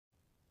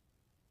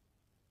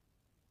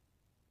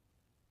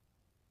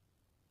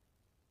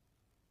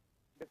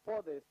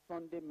for the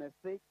Sunday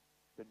message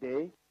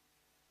today,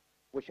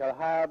 we shall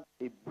have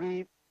a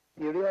brief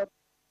period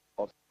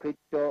of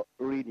scripture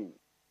reading.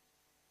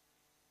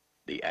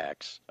 The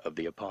Acts of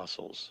the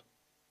Apostles.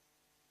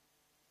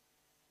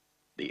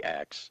 The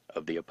Acts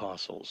of the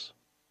Apostles.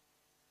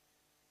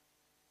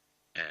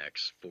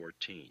 Acts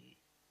 14.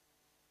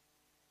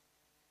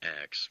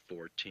 Acts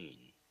 14.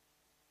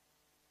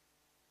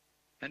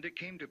 And it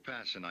came to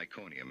pass in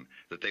Iconium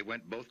that they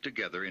went both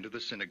together into the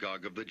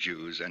synagogue of the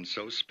Jews, and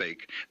so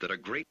spake, that a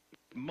great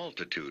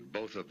multitude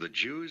both of the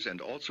Jews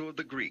and also of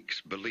the Greeks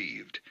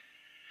believed.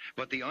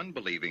 But the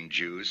unbelieving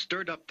Jews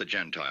stirred up the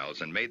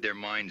Gentiles, and made their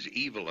minds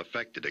evil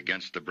affected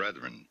against the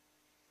brethren.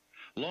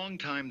 Long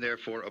time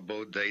therefore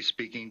abode they,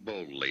 speaking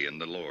boldly in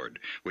the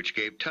Lord, which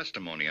gave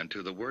testimony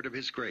unto the word of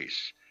his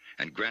grace,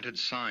 and granted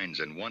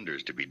signs and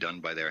wonders to be done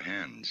by their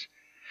hands.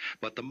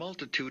 But the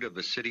multitude of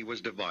the city was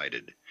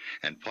divided,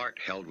 and part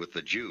held with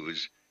the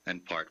Jews,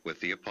 and part with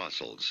the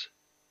apostles.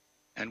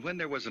 And when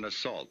there was an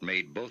assault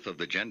made both of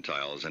the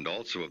Gentiles and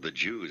also of the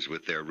Jews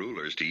with their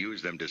rulers, to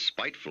use them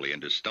despitefully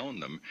and to stone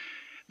them,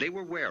 they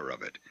were ware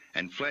of it,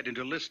 and fled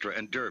into Lystra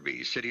and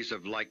Derbe, cities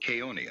of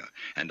Lycaonia,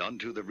 and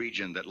unto the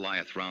region that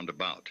lieth round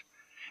about.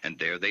 And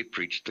there they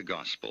preached the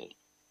gospel.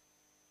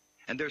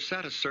 And there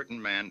sat a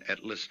certain man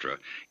at Lystra,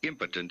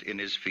 impotent in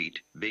his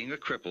feet, being a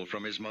cripple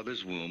from his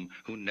mother's womb,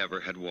 who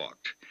never had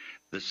walked.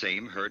 The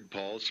same heard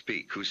Paul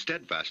speak, who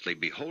steadfastly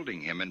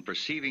beholding him, and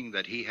perceiving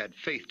that he had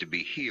faith to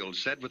be healed,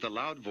 said with a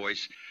loud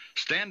voice,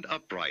 Stand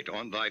upright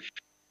on thy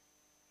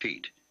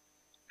feet.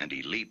 And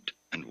he leaped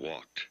and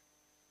walked.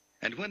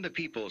 And when the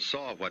people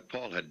saw what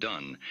Paul had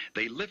done,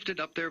 they lifted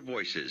up their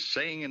voices,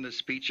 saying in the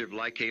speech of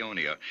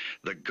Lycaonia,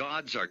 The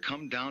gods are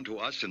come down to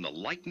us in the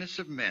likeness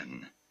of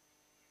men.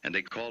 And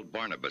they called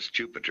Barnabas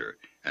Jupiter,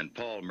 and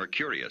Paul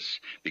Mercurius,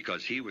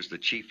 because he was the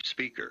chief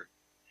speaker.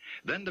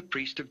 Then the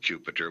priest of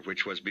Jupiter,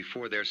 which was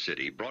before their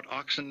city, brought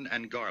oxen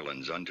and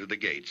garlands unto the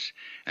gates,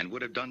 and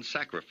would have done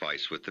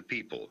sacrifice with the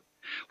people.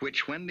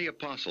 Which when the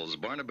apostles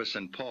Barnabas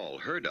and Paul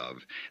heard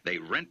of, they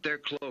rent their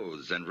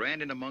clothes, and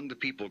ran in among the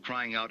people,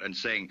 crying out and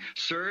saying,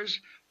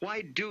 Sirs,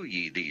 why do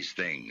ye these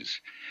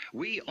things?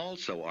 We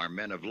also are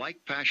men of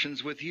like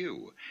passions with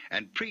you,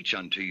 and preach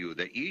unto you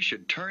that ye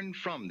should turn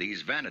from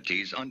these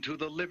vanities unto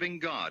the living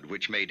God,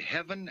 which made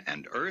heaven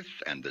and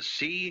earth and the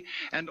sea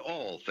and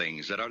all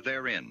things that are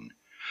therein,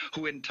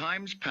 who in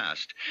times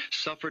past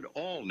suffered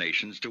all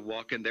nations to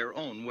walk in their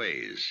own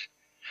ways.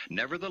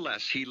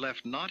 Nevertheless, he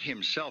left not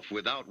himself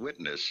without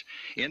witness,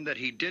 in that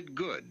he did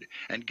good,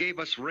 and gave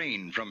us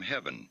rain from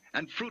heaven,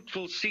 and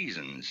fruitful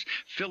seasons,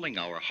 filling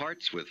our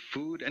hearts with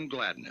food and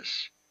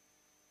gladness.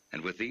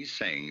 And with these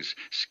sayings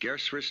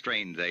scarce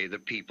restrained they the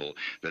people,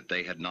 that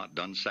they had not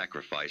done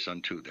sacrifice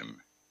unto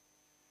them.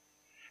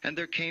 And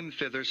there came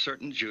thither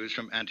certain Jews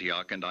from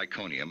Antioch and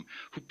Iconium,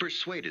 who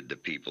persuaded the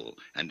people,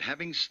 and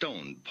having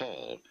stoned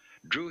Paul,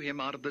 drew him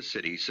out of the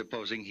city,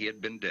 supposing he had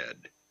been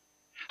dead.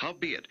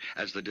 Howbeit,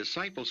 as the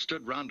disciples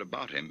stood round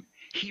about him,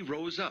 he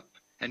rose up,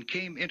 and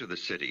came into the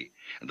city,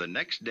 and the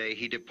next day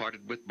he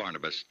departed with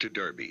Barnabas to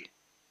Derbe.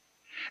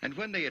 And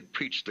when they had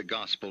preached the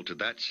gospel to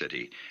that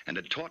city, and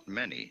had taught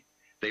many,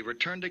 they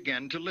returned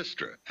again to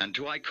Lystra, and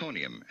to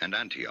Iconium and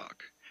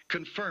Antioch,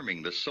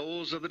 confirming the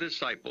souls of the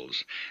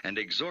disciples, and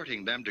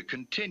exhorting them to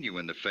continue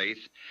in the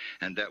faith,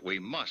 and that we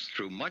must,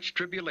 through much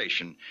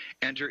tribulation,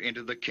 enter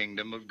into the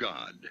kingdom of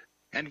God.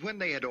 And when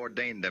they had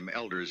ordained them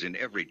elders in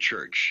every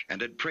church, and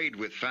had prayed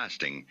with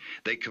fasting,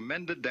 they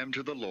commended them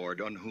to the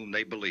Lord, on whom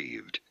they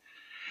believed.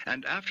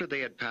 And after they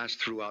had passed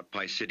throughout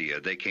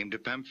Pisidia, they came to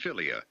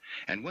Pamphylia,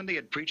 and when they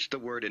had preached the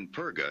word in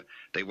Perga,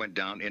 they went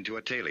down into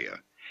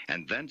Attalia,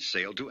 and thence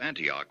sailed to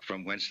Antioch,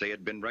 from whence they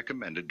had been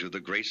recommended to the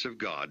grace of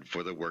God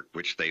for the work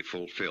which they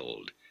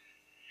fulfilled.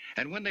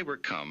 And when they were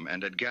come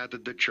and had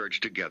gathered the church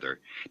together,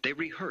 they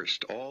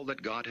rehearsed all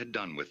that God had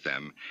done with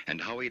them,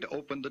 and how he had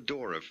opened the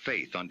door of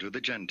faith unto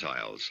the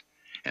Gentiles.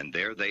 And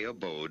there they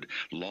abode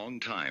long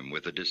time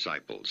with the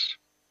disciples.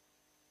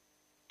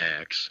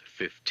 Acts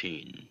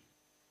 15.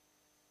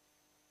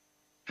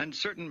 And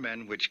certain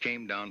men which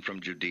came down from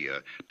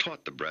Judea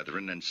taught the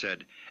brethren, and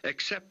said,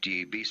 Except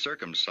ye be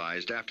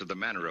circumcised after the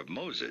manner of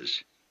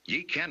Moses,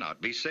 ye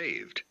cannot be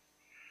saved.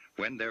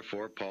 When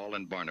therefore Paul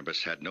and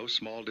Barnabas had no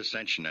small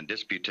dissension and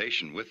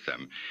disputation with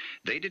them,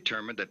 they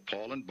determined that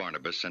Paul and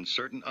Barnabas and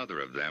certain other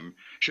of them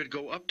should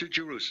go up to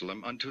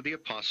Jerusalem unto the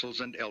apostles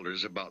and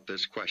elders about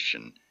this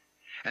question.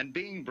 And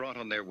being brought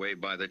on their way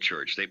by the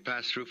church, they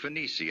passed through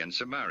Phoenicia and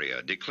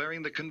Samaria,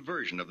 declaring the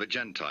conversion of the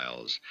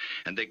Gentiles.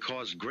 And they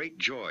caused great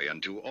joy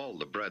unto all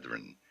the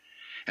brethren.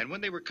 And when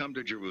they were come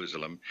to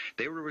Jerusalem,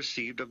 they were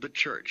received of the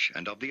church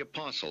and of the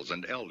apostles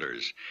and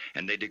elders,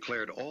 and they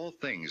declared all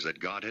things that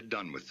God had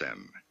done with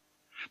them.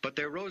 But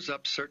there rose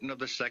up certain of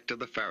the sect of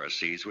the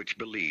Pharisees which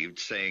believed,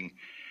 saying,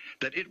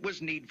 that it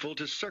was needful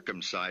to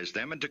circumcise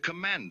them, and to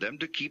command them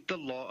to keep the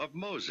law of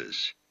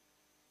Moses.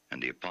 And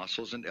the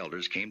apostles and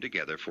elders came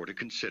together for to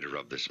consider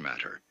of this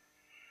matter.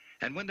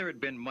 And when there had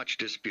been much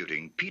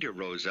disputing, Peter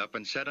rose up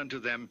and said unto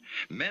them,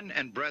 Men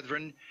and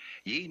brethren,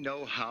 ye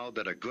know how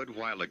that a good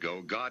while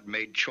ago God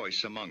made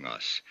choice among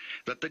us,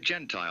 that the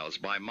Gentiles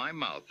by my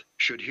mouth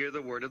should hear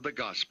the word of the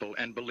gospel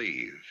and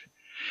believe.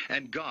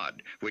 And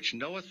God, which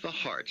knoweth the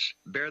hearts,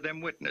 bare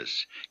them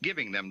witness,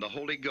 giving them the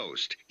Holy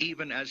Ghost,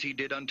 even as he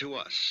did unto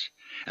us,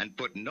 and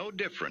put no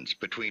difference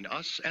between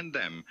us and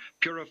them,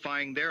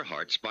 purifying their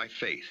hearts by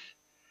faith.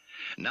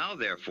 Now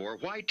therefore,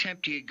 why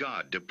tempt ye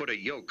God to put a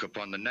yoke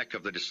upon the neck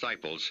of the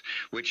disciples,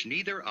 which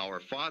neither our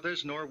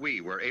fathers nor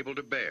we were able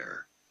to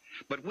bear?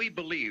 But we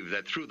believe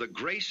that through the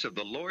grace of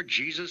the Lord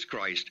Jesus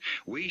Christ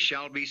we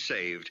shall be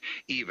saved,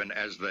 even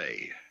as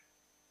they.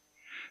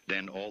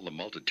 Then all the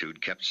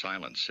multitude kept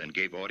silence, and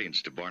gave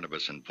audience to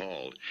Barnabas and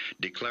Paul,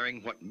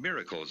 declaring what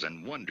miracles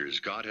and wonders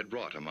God had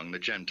wrought among the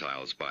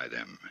Gentiles by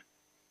them.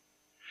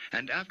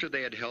 And after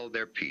they had held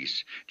their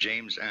peace,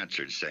 James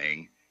answered,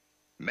 saying,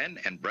 Men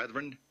and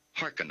brethren,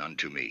 hearken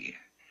unto me.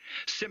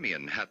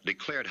 Simeon hath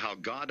declared how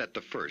God at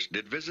the first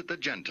did visit the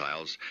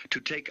Gentiles, to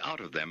take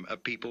out of them a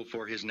people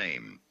for his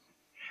name.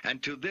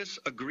 And to this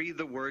agree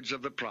the words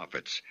of the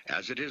prophets,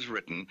 as it is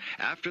written,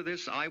 After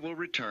this I will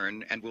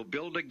return, and will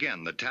build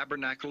again the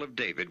tabernacle of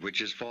David which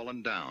is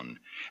fallen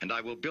down, and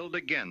I will build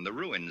again the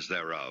ruins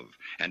thereof,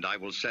 and I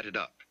will set it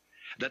up,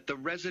 that the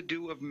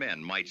residue of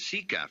men might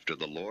seek after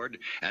the Lord,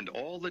 and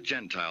all the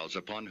Gentiles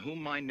upon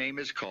whom my name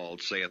is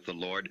called, saith the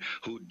Lord,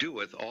 who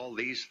doeth all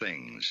these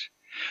things.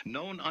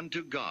 Known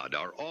unto God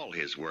are all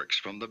his works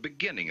from the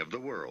beginning of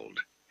the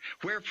world.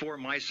 Wherefore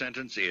my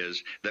sentence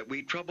is, that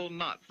we trouble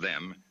not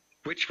them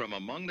which from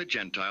among the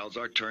Gentiles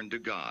are turned to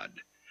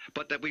God,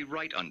 but that we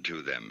write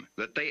unto them,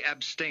 that they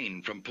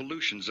abstain from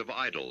pollutions of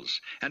idols,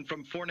 and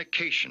from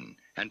fornication,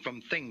 and from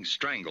things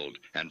strangled,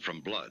 and from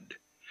blood.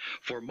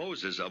 For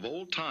Moses of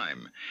old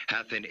time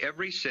hath in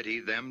every city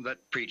them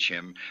that preach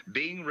him,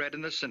 being read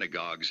in the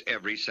synagogues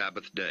every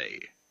Sabbath day.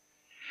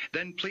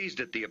 Then pleased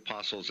it the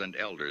apostles and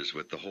elders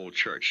with the whole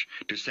church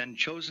to send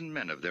chosen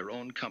men of their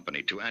own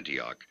company to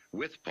Antioch,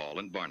 with Paul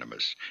and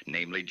Barnabas,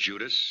 namely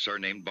Judas,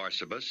 surnamed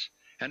Barsabas,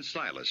 and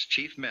Silas,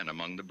 chief men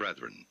among the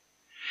brethren.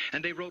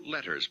 And they wrote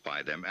letters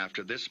by them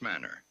after this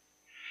manner.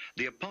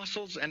 The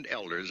apostles and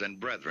elders and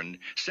brethren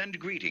send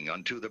greeting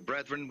unto the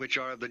brethren which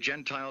are of the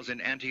Gentiles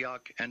in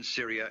Antioch and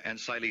Syria and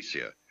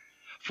Cilicia.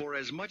 For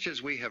as much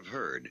as we have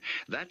heard,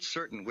 that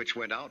certain which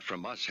went out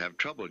from us have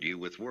troubled you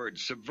with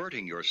words,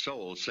 subverting your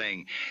souls,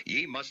 saying,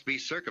 Ye must be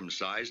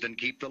circumcised and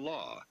keep the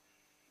law,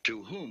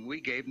 to whom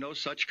we gave no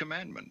such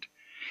commandment.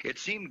 It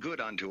seemed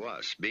good unto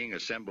us, being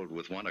assembled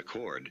with one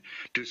accord,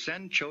 to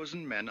send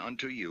chosen men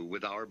unto you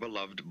with our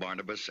beloved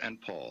Barnabas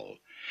and Paul,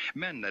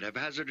 men that have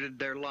hazarded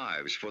their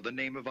lives for the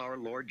name of our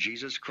Lord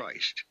Jesus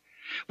Christ.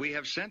 We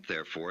have sent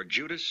therefore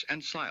Judas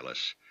and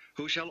Silas,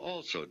 who shall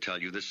also tell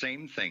you the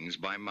same things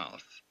by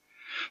mouth.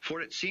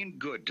 For it seemed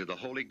good to the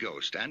Holy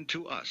Ghost and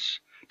to us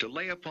to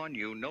lay upon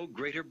you no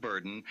greater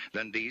burden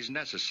than these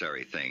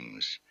necessary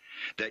things,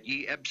 that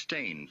ye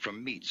abstain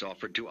from meats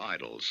offered to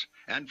idols,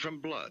 and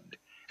from blood,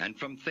 and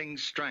from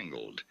things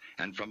strangled,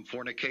 and from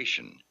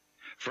fornication,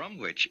 from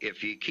which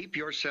if ye keep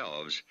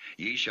yourselves,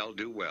 ye shall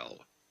do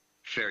well.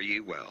 Fare ye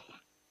well.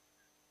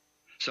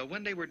 So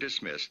when they were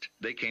dismissed,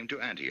 they came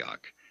to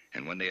Antioch,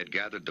 and when they had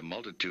gathered the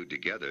multitude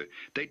together,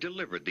 they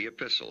delivered the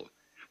epistle,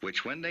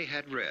 which when they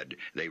had read,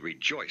 they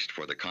rejoiced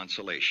for the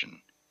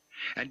consolation.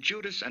 And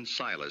Judas and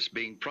Silas,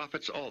 being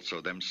prophets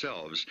also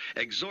themselves,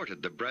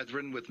 exhorted the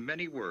brethren with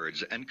many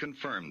words, and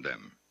confirmed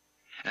them.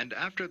 And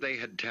after they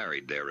had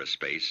tarried there a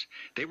space,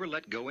 they were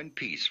let go in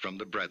peace from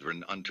the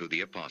brethren unto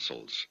the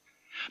apostles.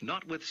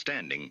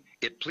 Notwithstanding,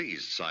 it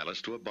pleased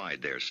Silas to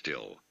abide there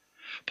still.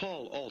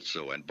 Paul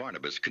also and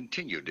Barnabas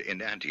continued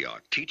in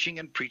Antioch, teaching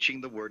and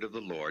preaching the word of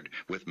the Lord,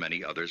 with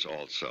many others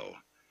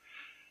also.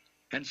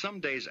 And some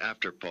days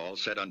after Paul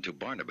said unto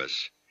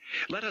Barnabas,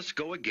 Let us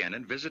go again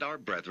and visit our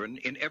brethren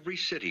in every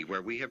city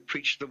where we have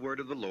preached the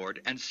word of the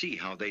Lord, and see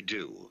how they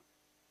do.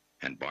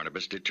 And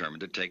Barnabas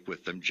determined to take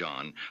with them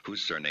John,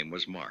 whose surname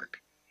was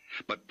Mark.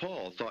 But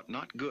Paul thought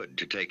not good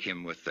to take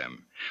him with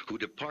them, who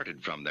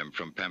departed from them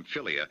from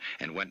Pamphylia,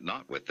 and went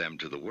not with them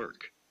to the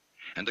work.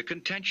 And the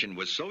contention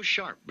was so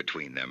sharp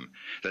between them,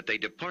 that they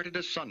departed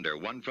asunder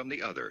one from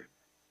the other.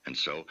 And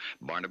so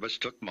Barnabas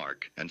took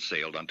Mark, and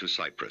sailed unto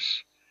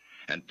Cyprus.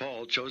 And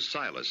Paul chose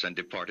Silas, and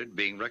departed,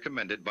 being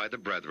recommended by the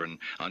brethren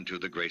unto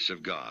the grace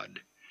of God.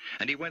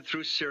 And he went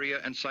through Syria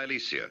and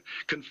Cilicia,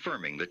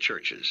 confirming the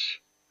churches.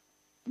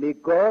 May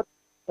God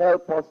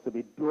help us to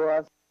be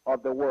doers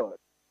of the word.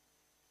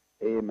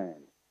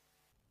 Amen.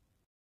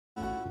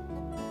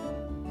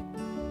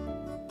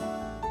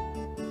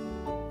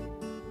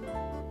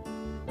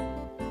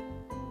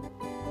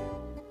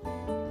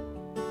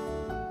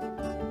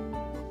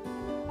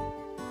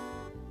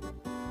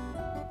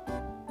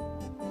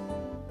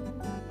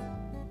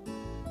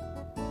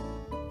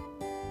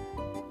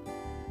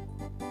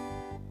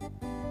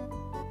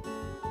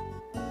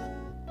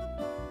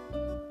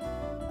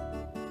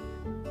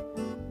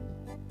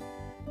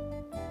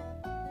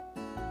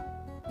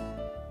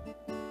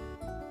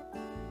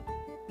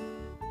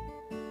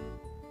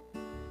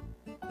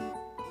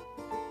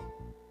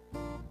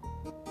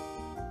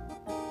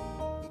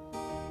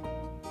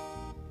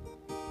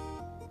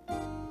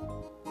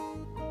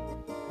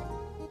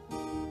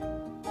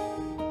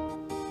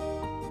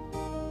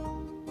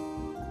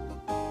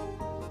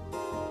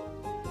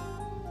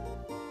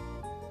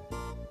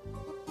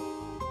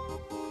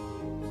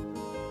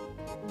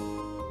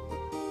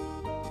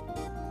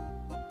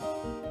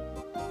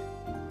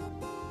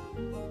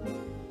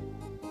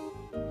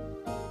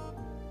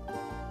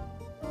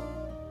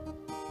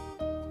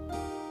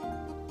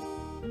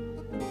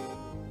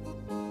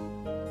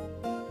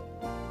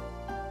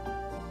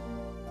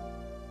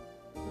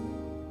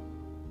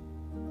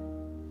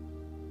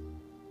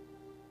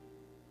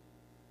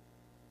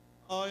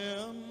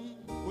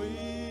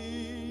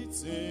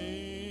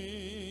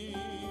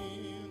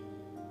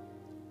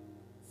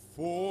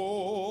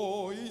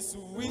 Voice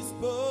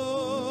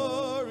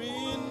whisper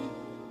in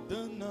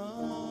the night.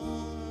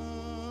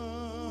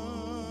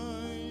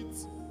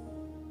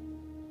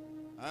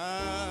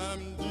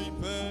 I'm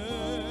depending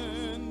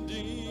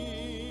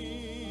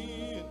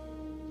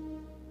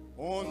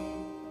on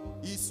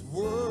His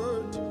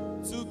word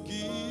to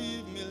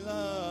give me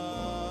light.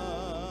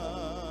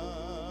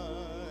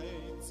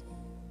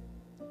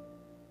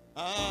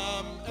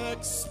 I'm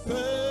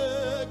expecting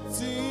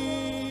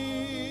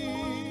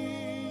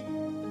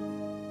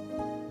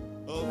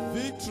a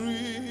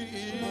victory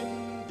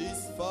in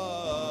this fight.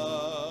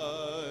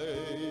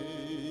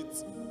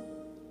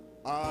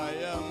 I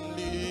am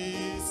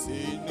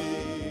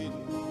listening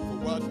for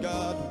what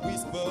God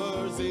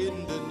whispers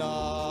in the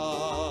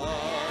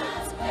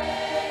night.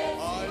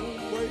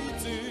 I'm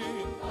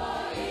waiting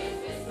for His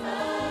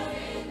whisper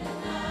in the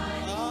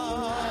night.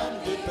 I'm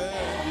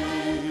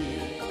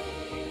depending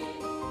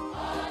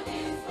on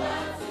His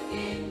word to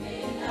give me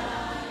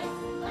light.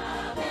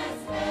 I'm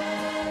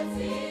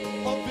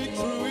expecting a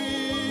victory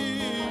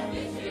in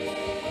this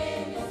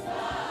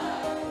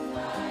fight.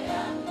 I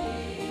am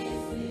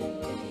listening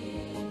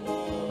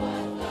for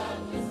what God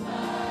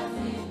whispers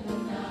in the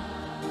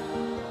night.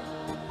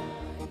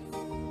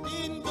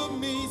 In the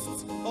midst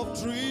of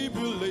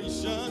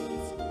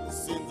tribulations,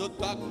 since the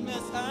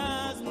darkness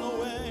has no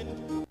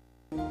end,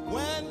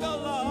 when the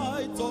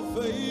light of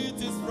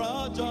faith is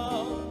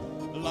fragile,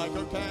 like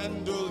a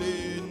candle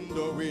in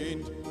the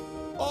wind,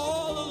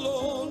 all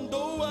alone,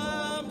 though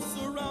I'm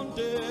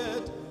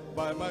surrounded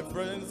by my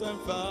friends and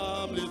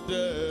family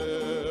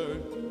there,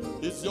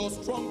 it's your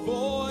strong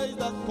voice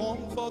that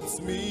comforts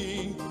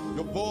me,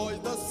 your voice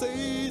that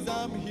says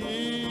I'm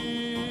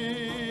here.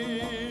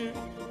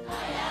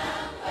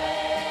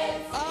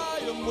 I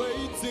am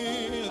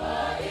waiting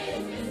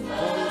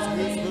for His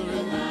whisper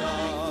in the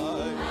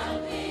night.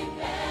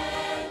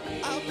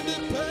 I'm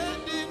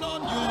depending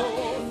on you,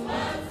 Lord.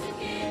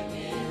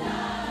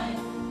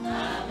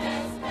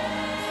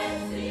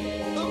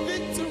 A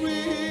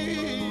victory.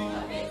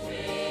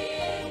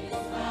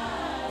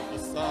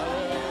 Yes, I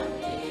am.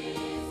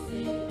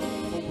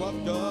 For what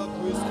God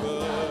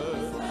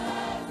whispers.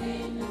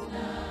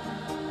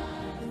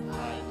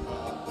 I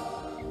come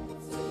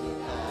to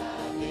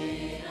God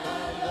in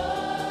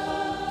alone.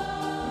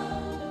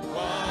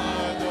 Why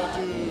the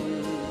dew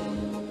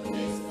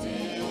is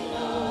still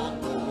on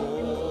the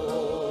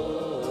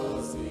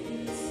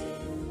roses,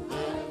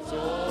 and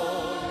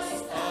joy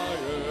is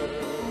higher,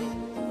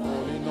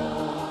 falling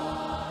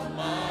on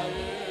my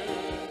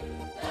head.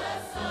 The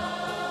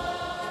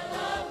Son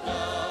of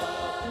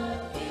God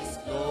is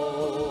closing,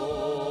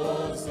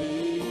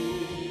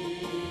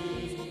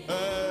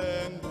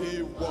 and He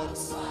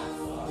walks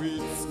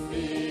with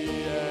me,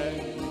 and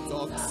He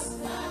talks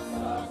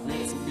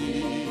with me,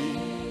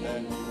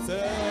 and He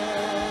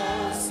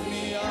tells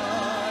me I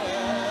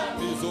am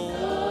His own,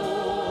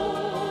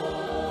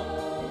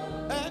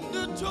 and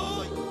the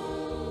joy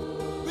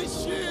we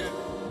share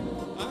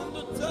and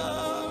the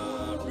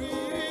tarrying,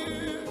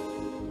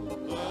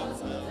 but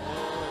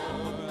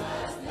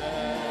has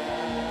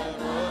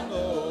never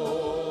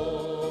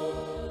known.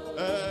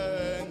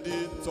 And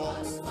He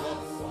talks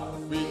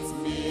with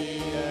me,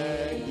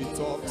 and He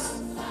talks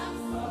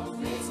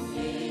with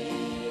me,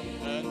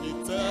 and He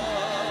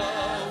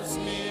tells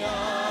me I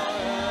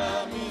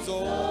am His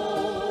own,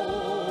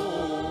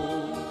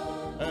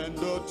 and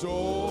the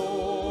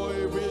joy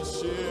we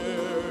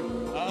share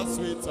as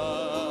we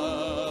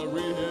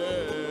tarry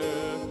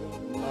here,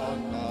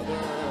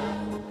 another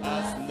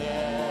has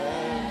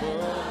never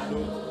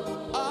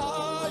known. I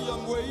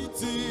am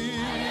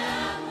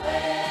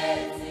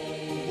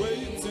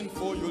waiting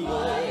for you,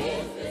 Lord.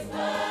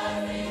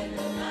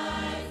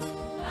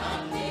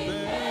 I'm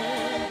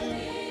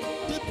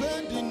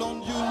depending on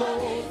you,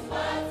 Lord.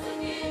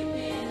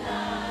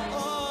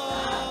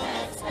 I'm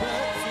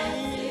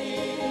expecting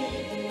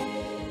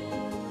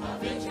a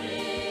victory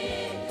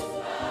in this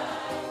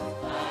fight.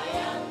 I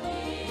am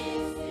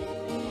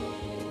listening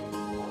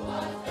for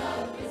what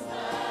God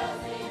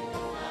whispers in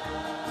the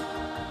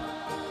night.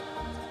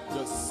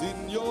 Just in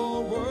your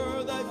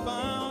word I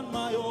found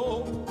my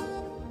hope,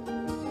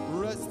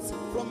 rest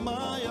from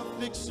my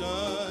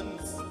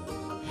afflictions,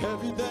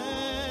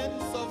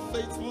 evidence of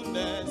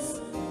faithfulness,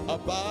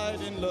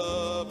 abide in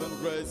love and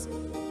grace.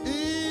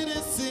 It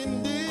is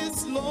in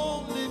this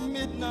lonely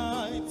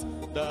midnight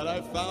that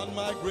I found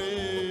my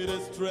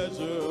greatest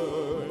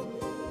treasure,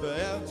 the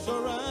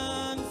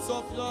assurance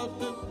of your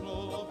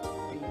love,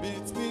 and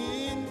meets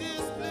me in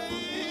this place.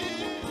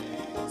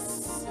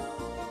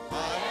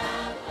 I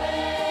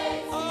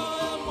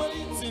am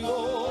waiting,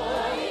 Lord.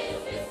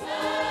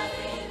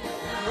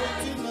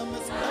 Waiting, I'm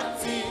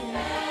expecting.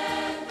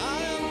 I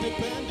am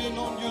depending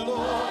on you,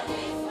 Lord.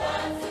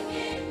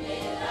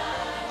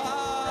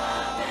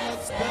 I'm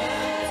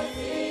expecting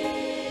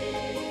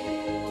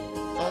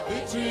a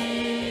victory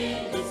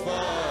in this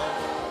fight.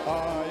 I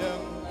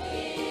am.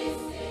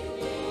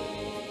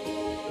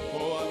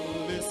 Oh, I'm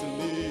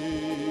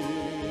listening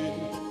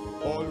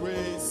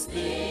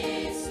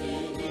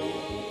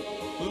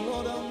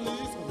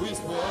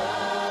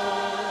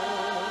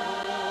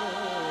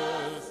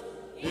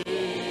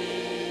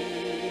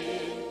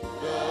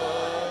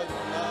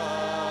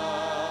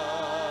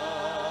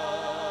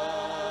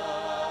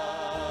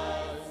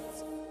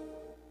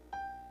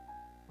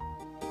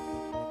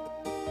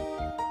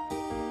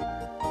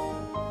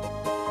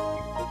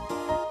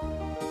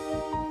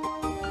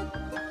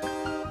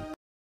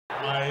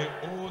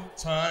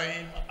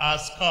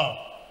has come.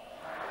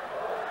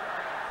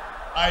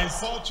 I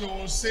thought you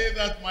would say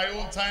that my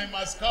own time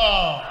has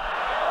come.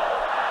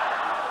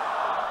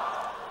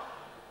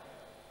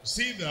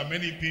 See, there are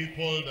many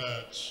people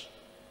that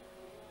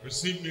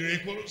receive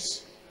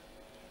miracles,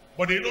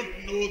 but they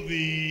don't know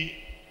the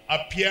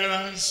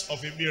appearance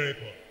of a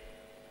miracle.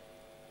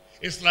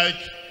 It's like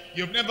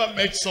you've never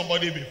met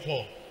somebody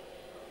before,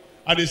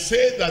 and they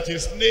say that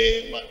his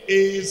name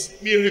is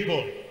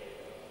Miracle,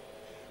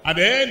 and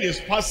then he's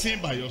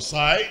passing by your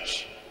side,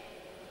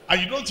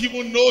 and you don't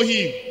even know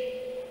him.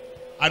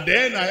 And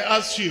then I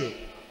ask you,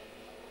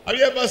 have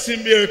you ever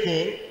seen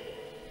Miracle?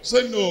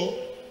 Say no.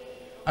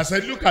 I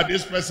said, look at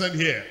this person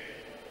here.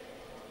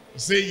 You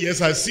say,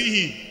 yes, I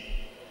see him.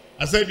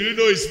 I said, do you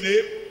know his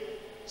name?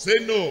 Say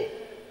no.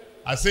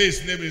 I say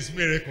his name is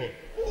Miracle.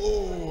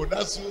 Oh,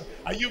 that's,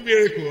 are you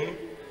Miracle?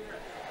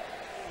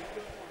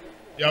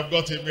 You have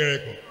got a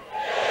miracle.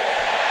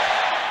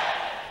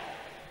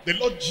 The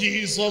Lord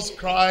Jesus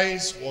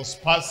Christ was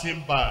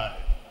passing by,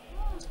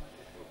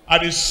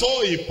 and he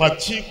saw a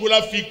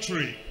particular fig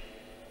tree.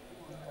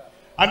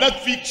 And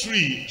that fig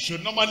tree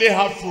should normally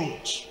have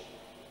fruit,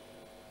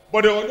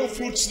 but there were no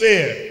fruits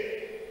there,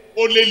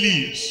 only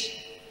leaves.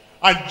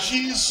 And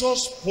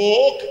Jesus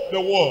spoke the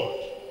word,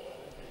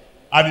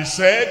 and he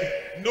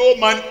said, no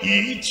man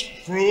eat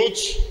fruit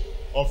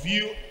of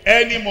you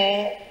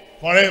anymore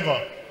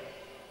forever.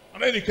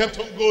 And then he kept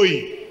on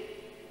going.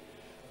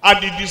 And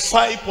the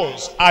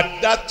disciples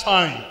at that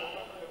time,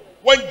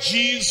 when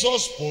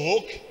Jesus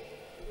spoke,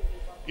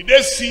 did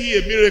they see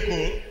a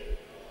miracle?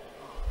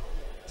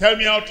 Tell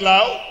me out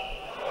loud.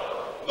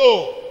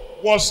 No.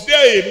 Was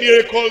there a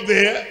miracle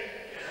there?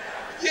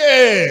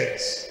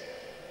 Yes.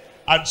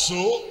 And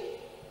so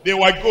they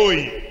were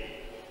going,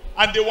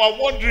 and they were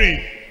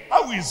wondering,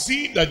 how is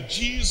it that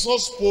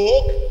Jesus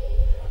spoke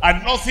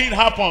and nothing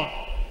happened?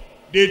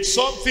 Did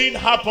something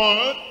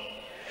happen?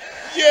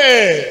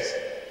 Yes.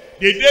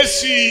 Did they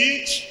see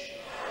it?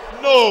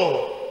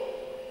 No.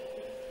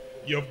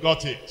 You've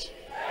got it.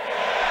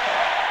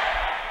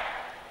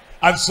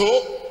 And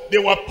so they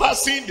were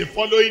passing the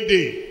following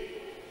day.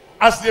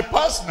 As they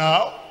passed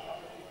now,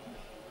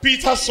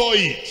 Peter saw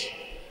it.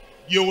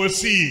 You will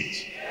see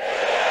it.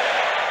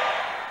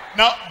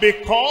 Now,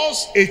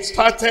 because it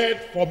started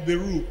from the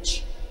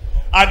root,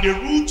 and the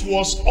root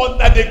was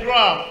under the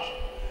ground,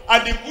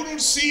 and they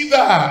couldn't see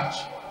that.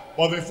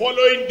 But the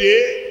following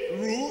day,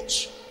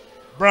 root,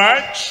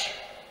 branch,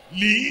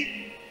 leaf,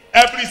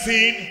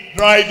 everything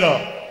dried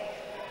up.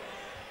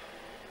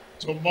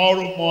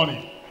 Tomorrow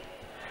morning,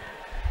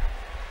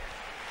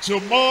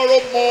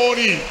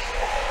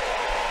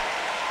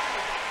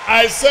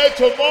 I said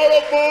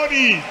tomorrow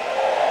morning,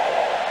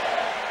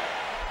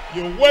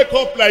 you wake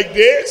up like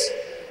this.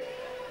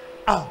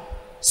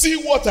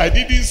 See what I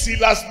didn't see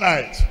last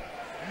night.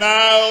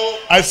 Now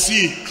I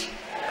see it.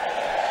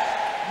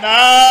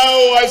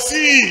 Now I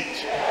see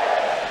it.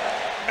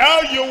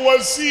 Now you will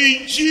see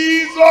in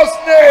Jesus'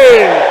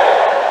 name.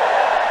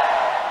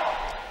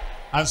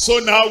 And so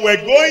now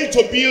we're going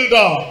to build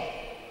on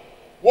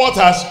what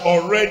has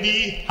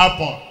already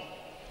happened.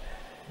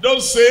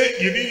 Don't say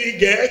you didn't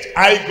get,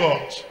 I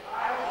got.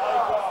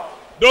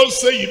 Don't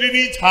say you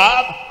didn't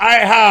have, I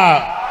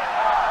have.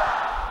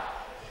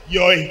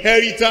 Your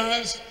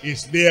inheritance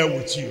is there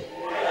with you.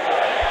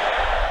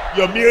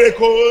 Your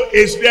miracle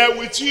is there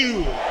with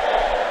you.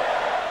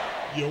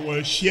 You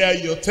will share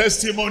your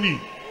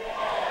testimony.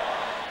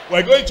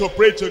 We're going to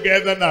pray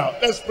together now.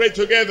 Let's pray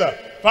together.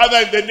 Father,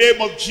 in the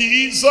name of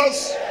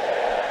Jesus,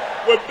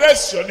 we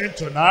bless your name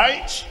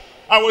tonight.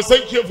 I will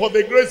thank you for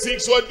the great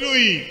things you are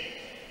doing.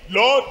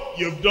 Lord,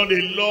 you've done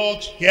a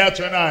lot here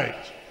tonight.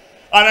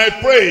 And I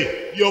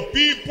pray your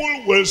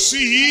people will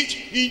see it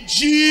in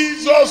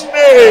Jesus'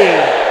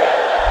 name.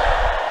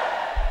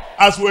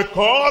 As we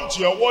come to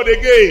your word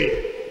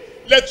again,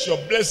 let your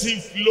blessing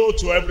flow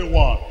to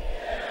everyone.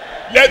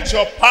 Let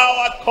your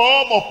power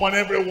come upon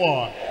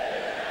everyone.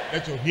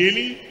 Let your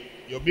healing,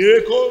 your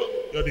miracle,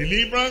 your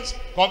deliverance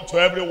come to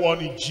everyone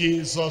in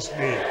Jesus'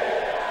 name.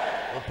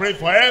 We pray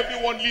for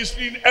everyone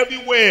listening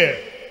everywhere.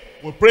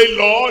 We pray,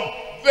 Lord,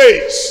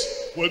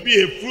 this will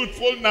be a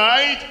fruitful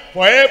night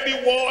for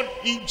everyone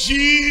in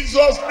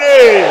Jesus'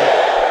 name.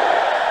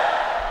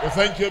 We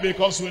thank you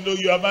because we know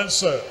you have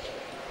answered.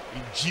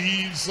 In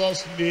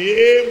Jesus'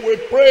 name we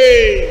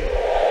pray.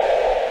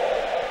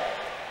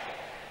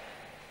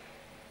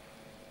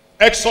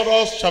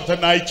 Exodus chapter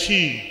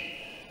 19.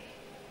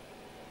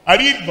 I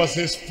read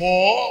verses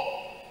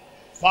 4,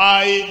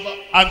 5,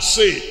 and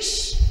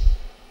 6.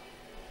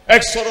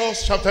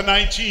 Exodus chapter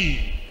 19.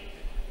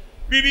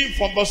 Reading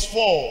from verse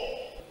 4.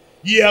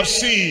 Ye have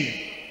seen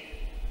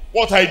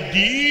what I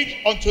did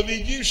unto the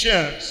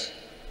Egyptians,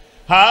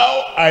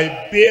 how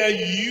I bare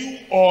you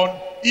on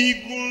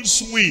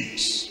eagle's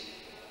wings,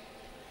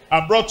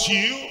 and brought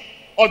you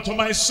unto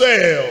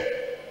myself.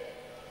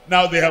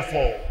 Now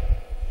therefore,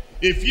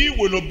 if ye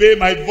will obey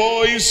my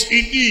voice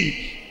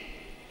indeed,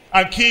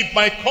 and keep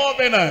my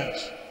covenant,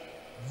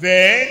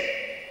 then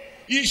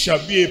ye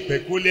shall be a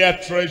peculiar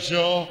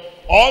treasure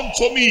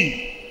unto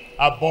me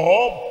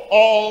above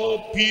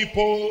all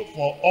people,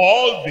 for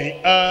all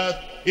the earth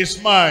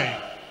is mine.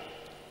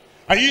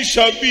 And ye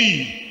shall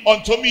be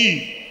unto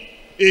me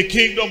a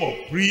kingdom of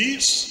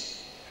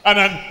priests and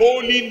an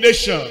holy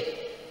nation.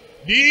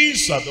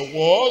 These are the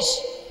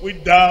words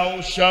which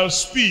thou shalt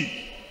speak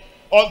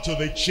unto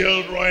the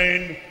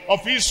children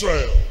of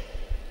Israel.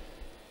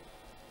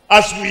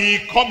 As we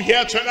come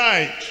here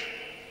tonight,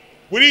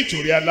 we need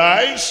to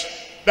realize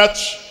that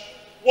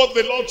what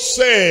the Lord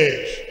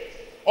said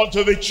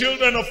unto the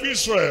children of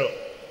Israel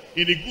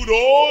in the good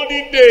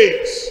olden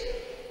days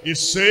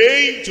is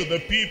saying to the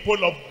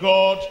people of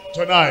God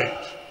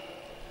tonight.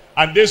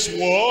 And this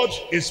word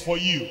is for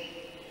you.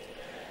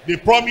 The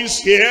promise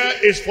here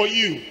is for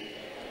you.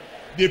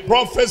 The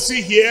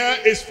prophecy here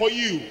is for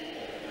you.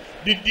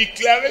 The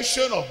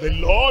declaration of the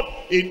Lord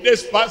in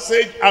this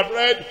passage I've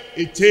read,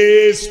 it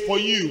is for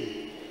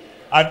you.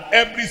 And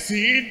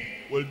everything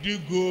will do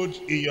good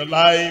in your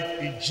life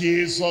in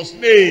Jesus'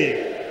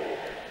 name.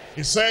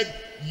 He said,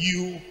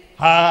 you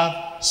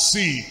have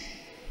seen.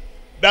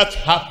 That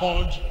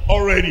happened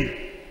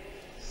already.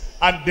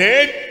 And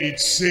then it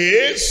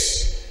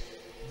says,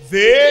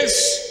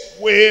 this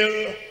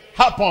will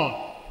happen.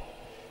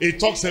 It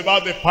talks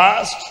about the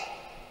past,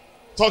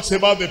 talks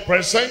about the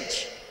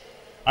present,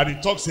 and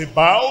it talks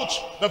about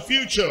the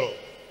future.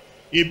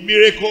 A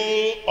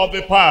miracle of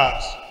the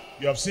past.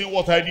 You have seen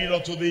what I did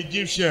unto the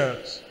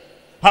Egyptians.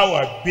 How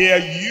I bear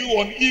you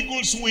on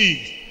eagle's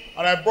wings,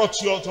 and I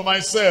brought you unto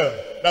myself.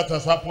 That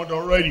has happened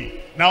already.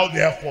 Now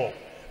therefore,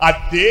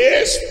 at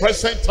this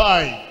present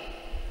time,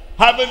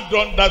 having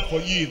done that for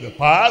you in the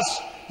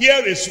past,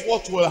 here is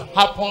what will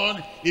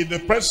happen in the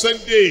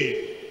present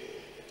day.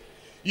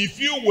 If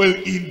you will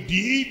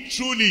indeed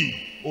truly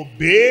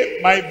obey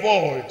my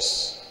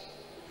voice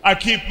and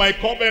keep my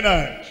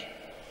covenant,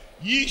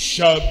 ye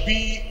shall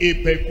be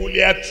a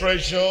peculiar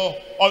treasure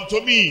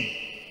unto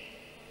me.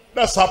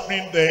 That's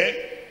happening then,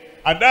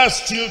 and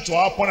that's still to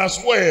happen as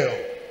well.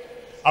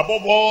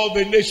 Above all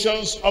the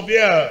nations of the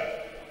earth,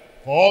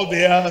 for all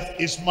the earth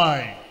is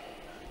mine.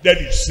 Then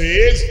it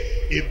says,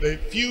 in the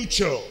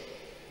future,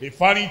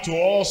 referring to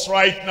us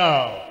right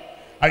now,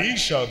 and ye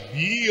shall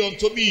be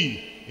unto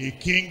me a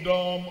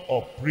kingdom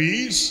of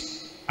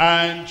priests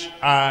and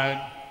an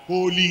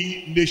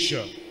holy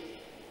nation.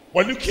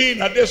 We're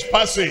looking at this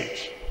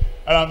passage,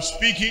 and I'm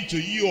speaking to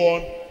you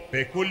on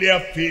peculiar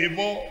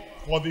favor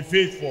for the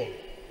faithful.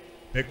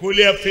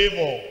 Peculiar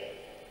favor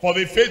for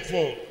the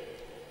faithful.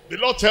 The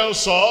Lord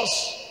tells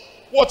us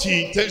what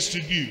he intends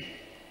to do,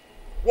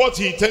 what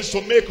he intends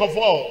to make of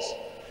us,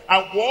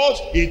 and what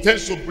he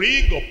intends to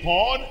bring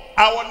upon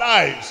our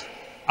lives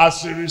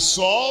as a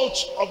result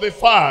of the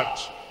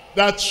fact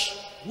that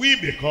we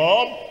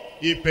become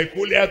a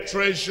peculiar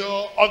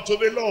treasure unto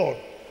the Lord,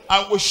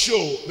 and will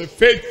show the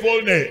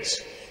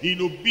faithfulness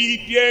in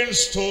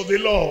obedience to the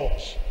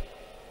Lord.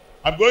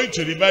 I'm going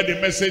to divide the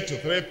message to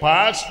 3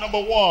 parts.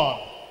 Number 1,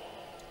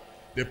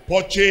 the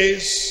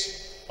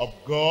purchase of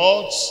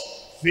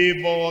God's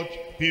favored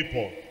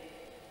people.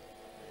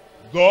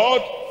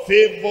 God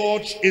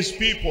favored his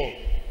people.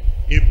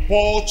 He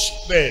bought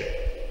them.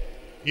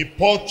 He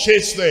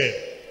purchased them.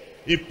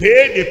 He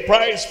paid the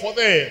price for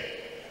them.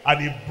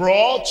 And he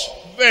brought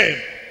them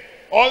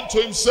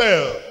unto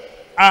himself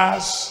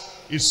as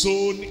his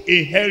own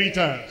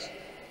inheritance.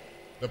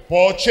 The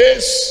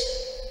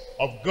purchase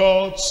of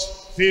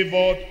God's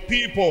favored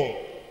people.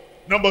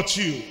 Number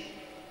 2,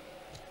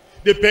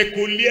 the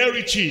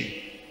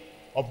peculiarity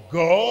of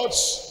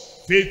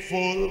God's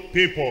faithful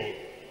people.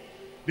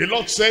 The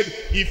Lord said,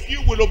 if you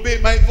will obey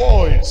my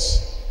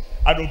voice,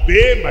 and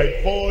obey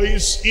my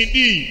voice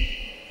indeed,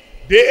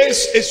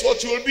 this is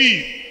what you will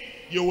be.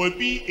 You will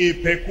be a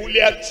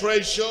peculiar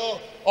treasure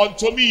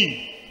unto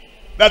me.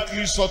 That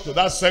leads us to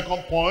that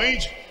second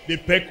point, the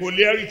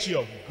peculiarity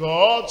of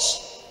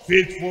God's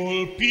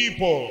faithful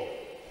people.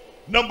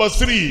 Number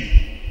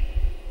 3,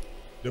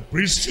 the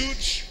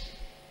priesthood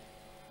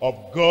of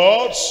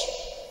God's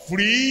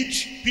freed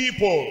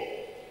people.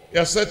 He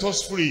has set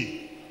us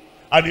free,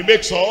 and he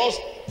makes us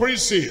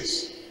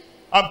princes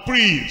and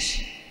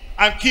priests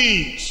and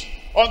kings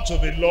unto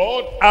the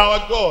Lord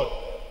our God.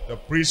 The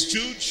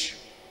priesthood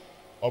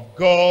of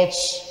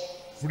God's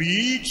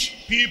freed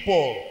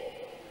people.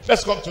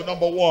 Let's come to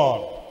number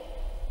 1.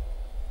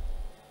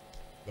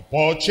 The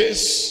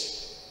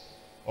purchase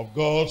of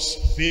God's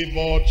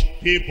favored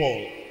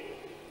people.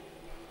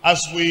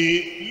 As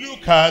we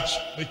look at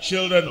the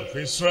children of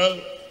Israel,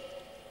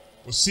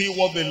 we see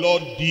what the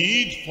Lord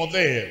did for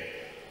them.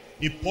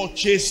 He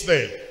purchased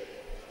them.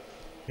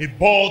 He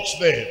bought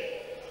them.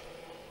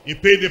 He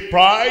paid the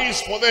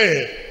price for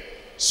them,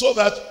 so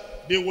that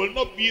they will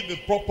not be the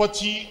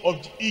property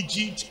of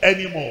Egypt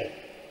anymore.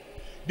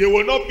 They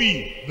will not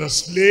be the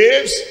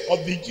slaves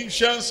of the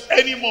Egyptians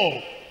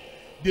anymore.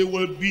 They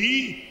will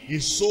be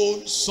his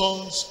own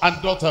sons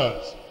and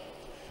daughters.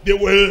 They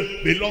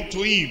will belong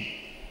to him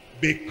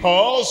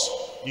because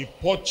he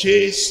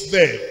purchased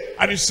them.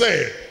 And he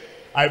said,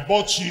 I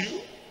bought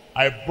you,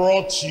 I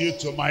brought you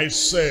to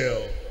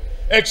myself.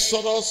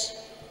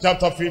 Exodus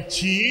chapter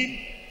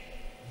 15,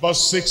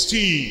 verse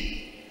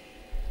 16.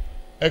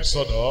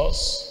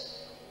 Exodus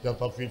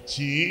chapter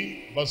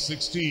 15, verse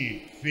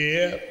 16.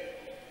 Fear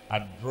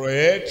and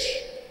dread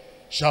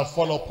shall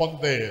fall upon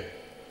them.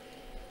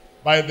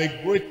 By the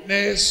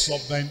greatness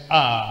of thine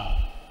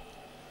arm,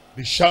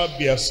 they shall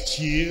be as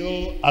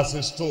still as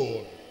a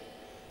stone,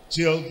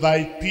 till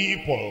thy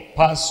people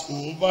pass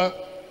over,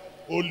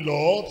 O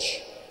Lord,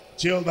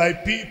 till thy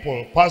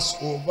people pass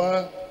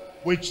over,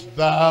 which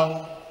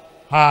thou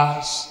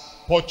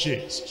hast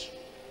purchased.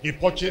 He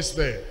purchased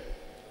them.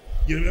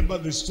 You remember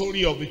the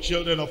story of the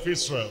children of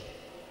Israel.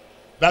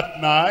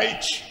 That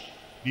night,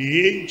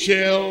 the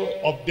angel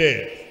of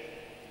death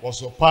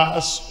was to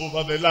pass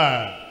over the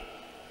land.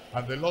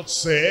 And the Lord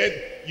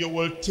said, you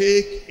will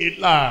take a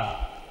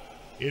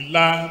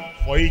lamb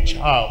for each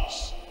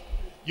house.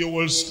 You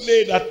will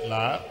slay that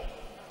lamb,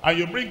 and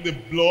you bring the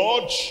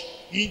blood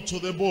into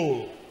the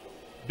bowl.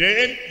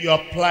 Then you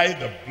apply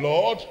the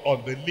blood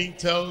on the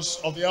lintels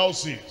of the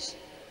houses,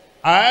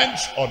 and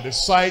on the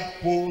side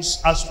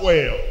posts as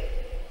well.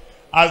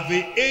 As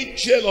the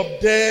angel of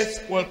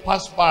death will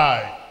pass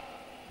by,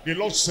 the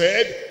Lord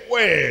said,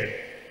 when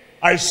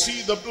I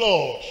see the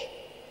blood,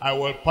 I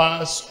will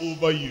pass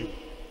over you.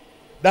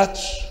 That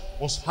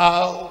was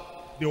how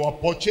they were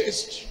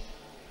purchased,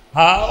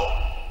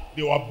 how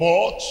they were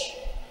bought,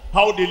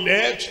 how they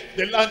left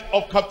the land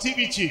of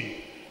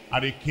captivity,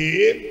 and they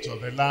came to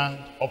the land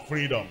of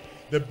freedom.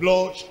 The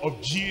blood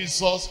of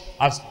Jesus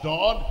has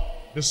done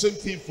the same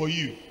thing for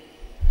you,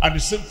 and the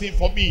same thing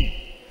for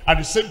me, and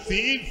the same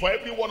thing for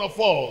every one of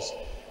us.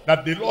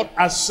 That the Lord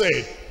has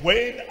said,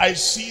 when I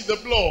see the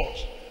blood,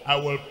 I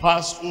will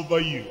pass over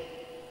you,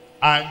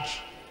 and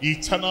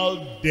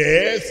eternal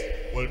death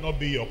will not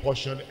be your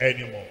portion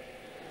anymore.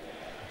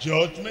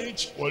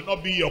 Judgment will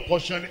not be your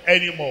portion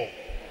anymore.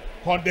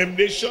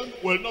 Condemnation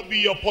will not be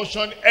your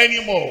portion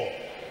anymore,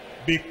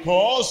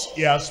 because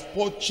he has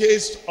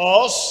purchased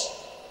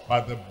us by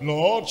the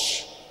blood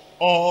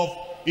of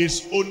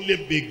his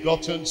only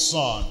begotten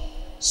Son.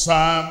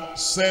 Psalm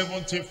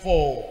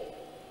 74.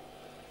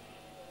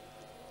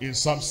 In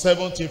Psalm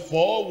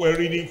 74, we're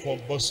reading from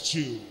verse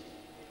 2.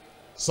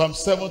 Psalm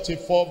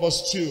 74,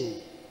 verse 2.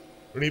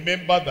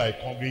 Remember thy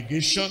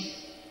congregation,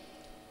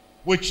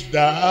 which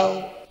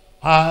thou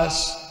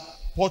hast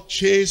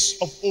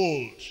purchased of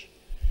old.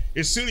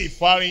 It's still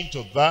referring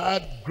to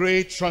that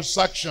great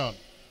transaction.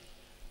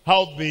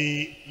 How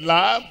the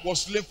lamb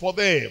was slain for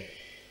them,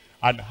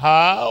 and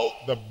how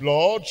the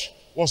blood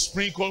was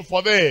sprinkled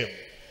for them.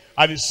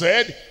 And he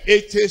said,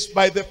 it is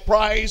by the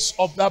price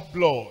of that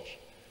blood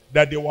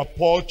that they were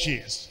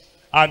purchased.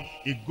 And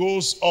it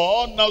goes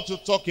on now to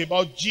talk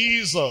about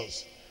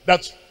Jesus,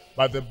 that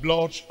by the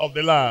blood of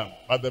the Lamb,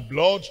 by the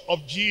blood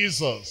of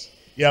Jesus,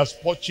 he has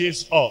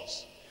purchased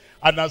us.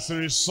 And as a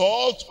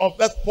result of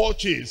that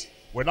purchase,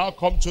 we now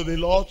come to the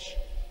Lord,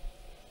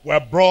 we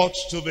are brought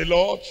to the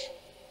Lord,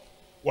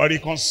 we are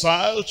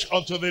reconciled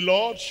unto the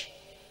Lord.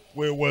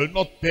 We will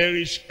not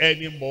perish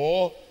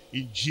anymore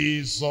in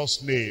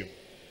Jesus' name.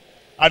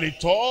 And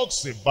it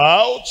talks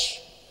about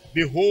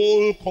the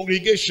whole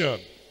congregation.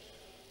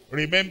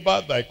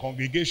 Remember thy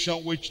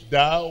congregation which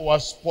thou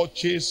hast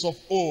purchased of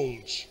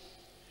old,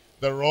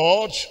 the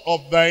rod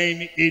of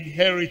thine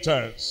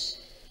inheritance,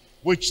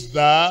 which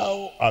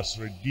thou hast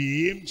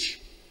redeemed,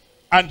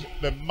 and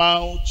the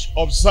mount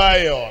of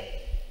Zion,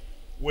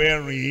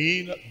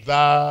 wherein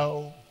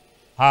thou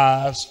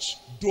hast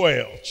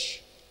dwelt.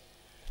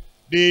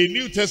 The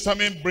New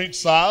Testament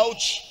brings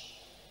out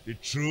the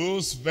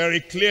truth very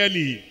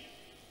clearly,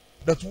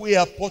 that we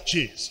are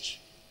purchased,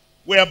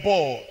 we are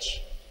bought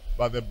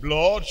by the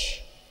blood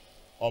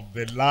of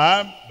the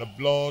Lamb, the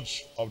blood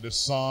of the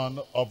Son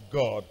of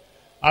God.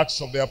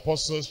 Acts of the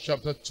Apostles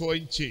chapter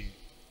 20.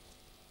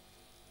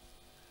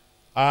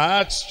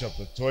 Acts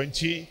chapter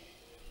 20,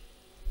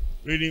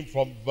 reading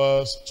from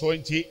verse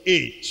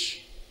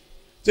 28.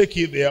 Take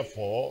ye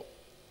therefore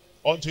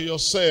unto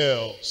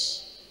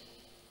yourselves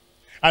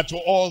and to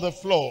all the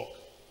flock,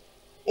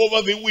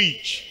 over the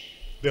which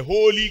the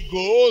Holy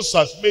Ghost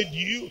has made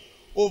you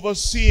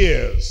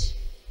overseers,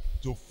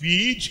 to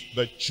feed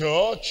the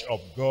church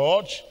of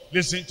God,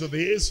 listen to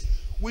this,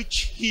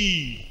 which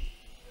he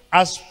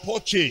has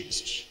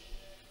purchased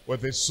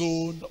with his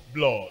own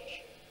blood.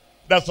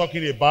 That's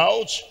talking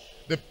about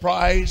the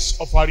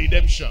price of our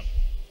redemption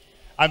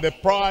and the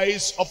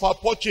price of our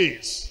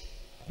purchase.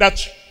 That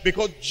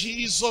because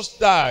Jesus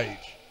died,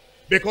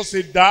 because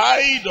he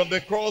died on the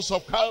cross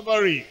of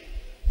Calvary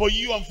for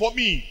you and for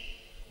me,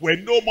 we're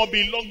no more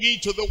belonging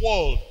to the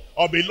world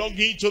or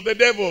belonging to the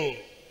devil.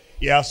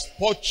 He has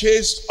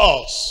purchased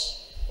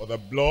us for the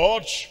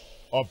blood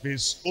of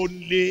his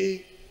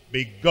only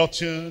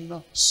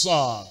begotten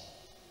Son.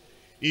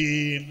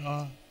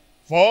 In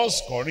 1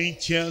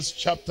 Corinthians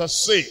chapter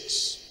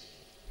 6,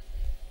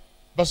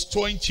 verse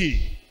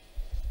 20.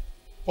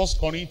 1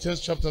 Corinthians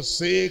chapter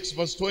 6,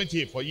 verse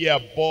 20. For ye are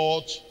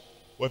bought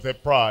with a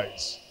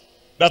price.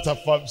 That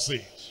affirms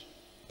it.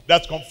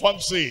 That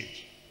confirms it.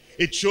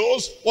 It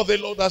shows what the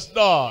Lord has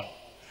done.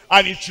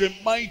 And it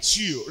reminds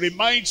you,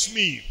 reminds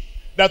me,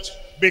 that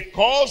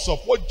because of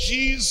what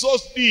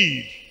Jesus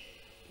did,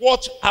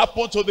 What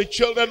happened to the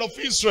children of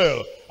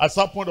Israel has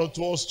happened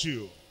unto us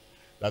too,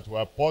 that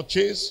were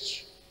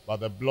purchased by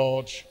the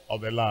blood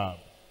of the Lamb,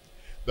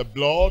 the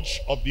blood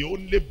of the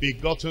only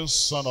begotten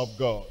Son of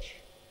God,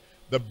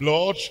 the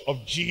blood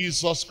of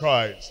Jesus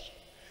Christ,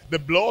 the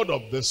blood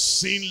of the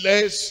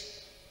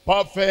sinless,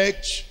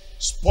 perfect,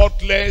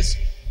 spotless,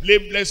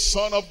 blameless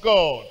Son of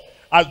God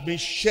has been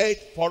shed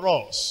for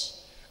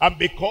us. And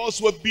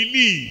because we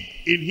believe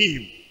in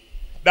him,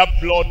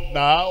 that blood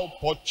now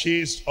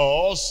purchased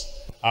us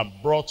and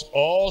brought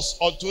us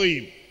unto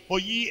him. For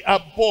ye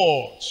are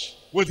bought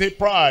with a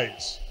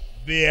price.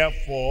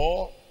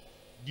 Therefore,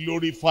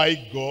 glorify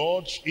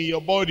God in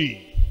your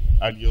body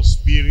and your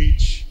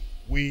spirit,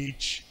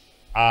 which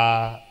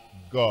are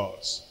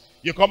God's.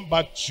 You come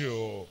back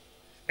to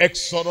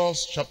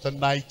Exodus chapter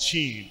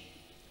 19,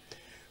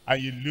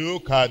 and you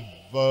look at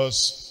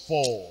verse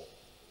 4.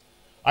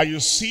 And you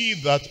see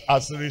that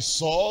as a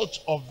result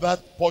of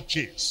that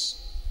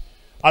purchase,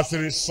 as a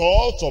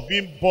result of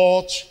being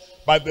bought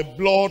by the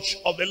blood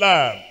of the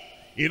Lamb,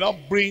 it now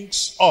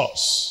brings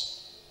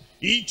us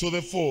into the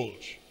fold.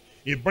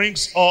 It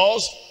brings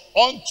us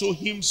unto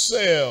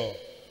himself.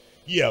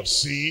 Ye have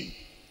seen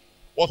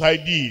what I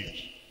did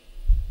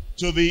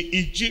to the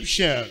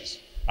Egyptians,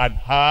 and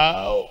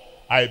how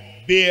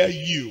I bare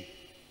you,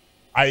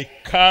 I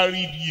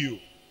carried you,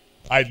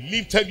 I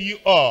lifted you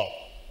up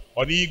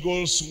on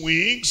eagle's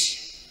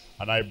wings,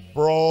 and I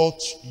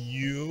brought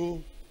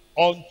you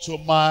unto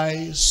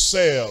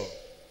myself.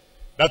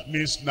 That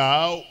means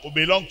now we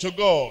belong to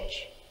God.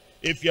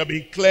 If you have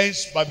been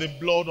cleansed by the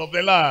blood of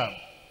the Lamb,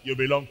 you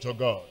belong to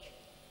God.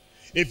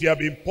 If you have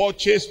been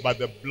purchased by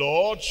the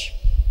blood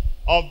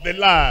of the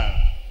Lamb,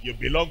 you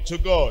belong to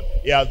God.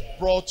 He has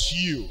brought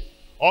you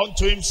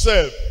unto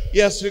himself. He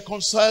has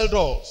reconciled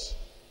us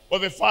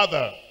with the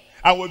Father,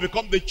 and we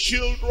become the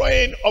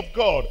children of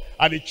God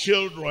and the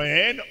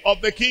children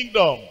of the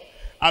kingdom.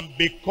 And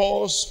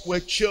because we're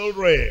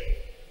children,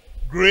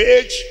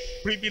 great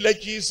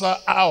privileges are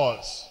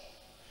ours.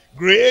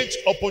 Great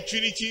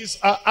opportunities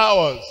are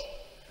ours.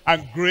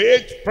 And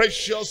great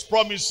precious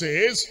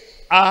promises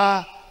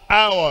are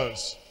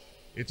ours.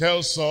 It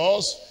tells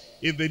us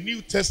in the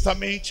New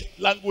Testament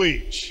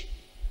language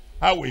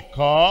how we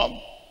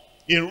come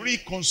in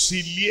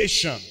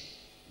reconciliation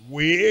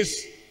with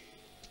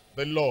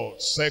the Lord.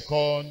 2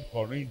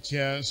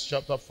 Corinthians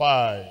chapter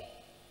 5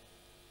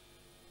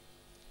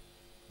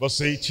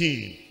 verse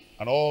 18.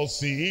 And all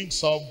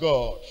things of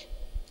God,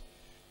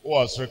 who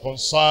has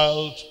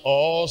reconciled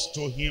us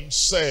to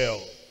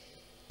himself,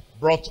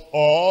 brought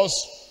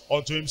us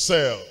unto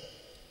himself,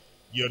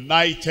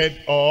 united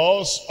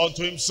us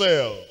unto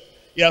himself.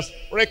 He has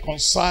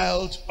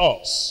reconciled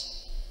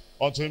us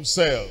unto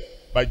himself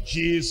by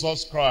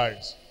Jesus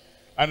Christ,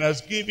 and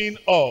has given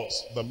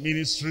us the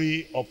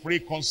ministry of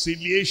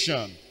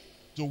reconciliation,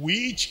 to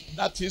which,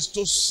 that is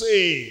to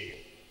say,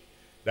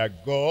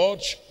 that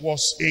God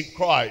was in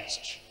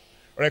Christ,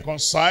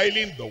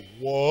 reconciling the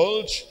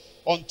world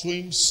unto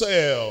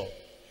himself,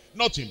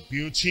 not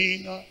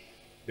imputing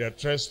their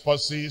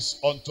trespasses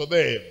unto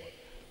them,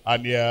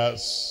 and he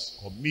has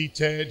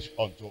committed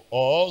unto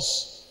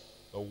us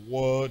the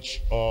word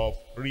of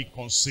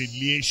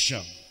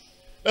reconciliation.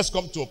 Let's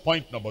come to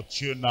point number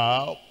 2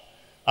 now,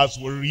 as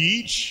we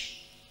read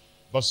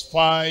verse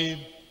 5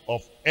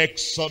 of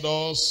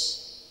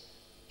Exodus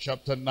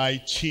chapter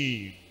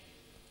 19.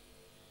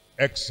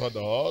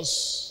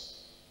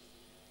 Exodus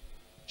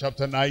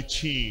chapter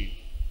 19,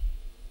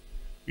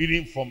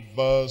 reading from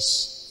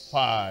verse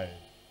 5.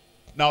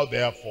 Now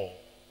therefore,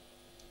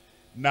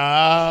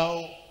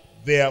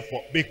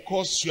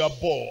 because you are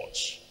bought,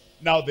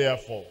 now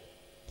therefore,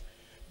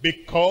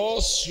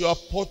 because you are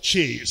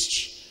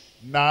purchased,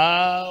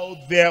 now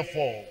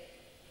therefore,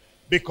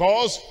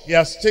 because he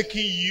has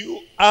taken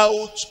you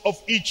out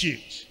of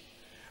Egypt,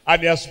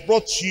 and he has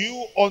brought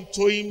you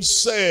unto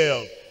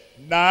himself,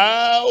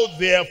 now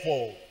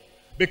therefore,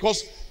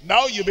 because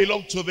now you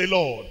belong to the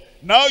Lord,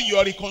 now you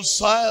are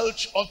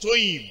reconciled unto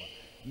him,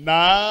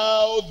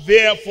 now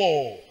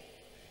therefore,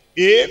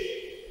 if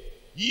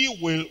ye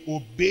will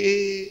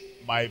obey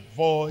my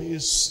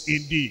voice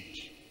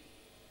indeed.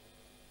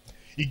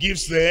 He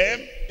gives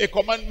them a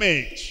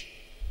commandment,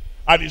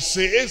 and he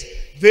says,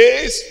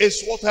 this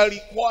is what I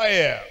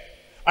require.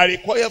 I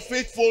require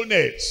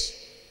faithfulness,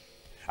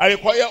 I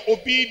require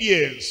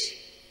obedience,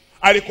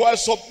 I require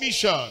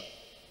submission.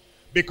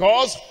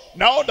 Because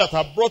now that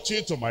I've brought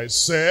you to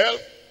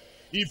myself,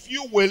 if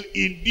you will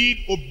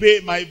indeed obey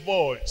my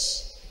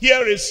voice,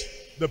 here is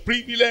the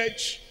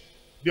privilege,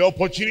 the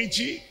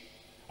opportunity,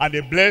 and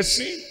the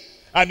blessing,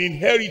 and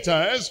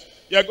inheritance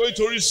you are going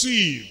to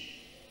receive.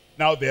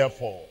 Now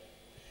therefore,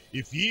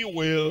 if ye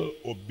will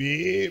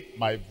obey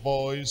my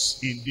voice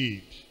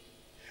indeed,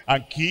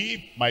 and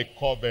keep my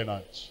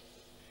covenant,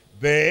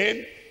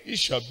 then it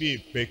shall be a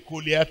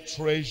peculiar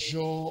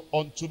treasure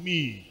unto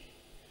me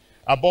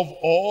above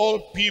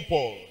all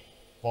people,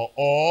 for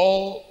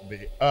all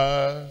the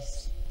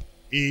earth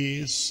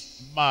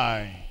is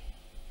mine.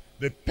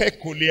 The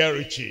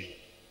peculiarity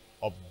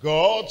of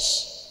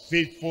God's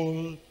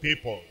faithful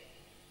people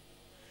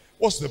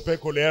What's the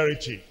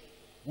peculiarity?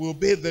 We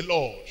obey the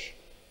Lord.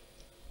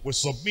 We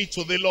submit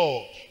to the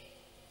Lord.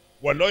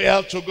 We're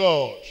loyal to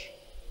God.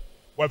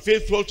 We're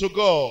faithful to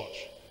God.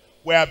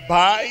 We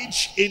abide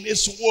in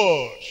his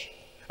word.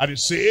 And it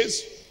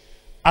says,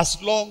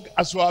 as long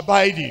as you are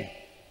abiding,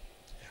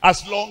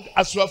 as long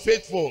as you are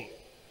faithful,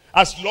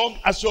 as long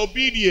as you're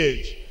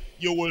obedient,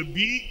 you will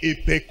be a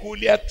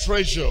peculiar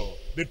treasure.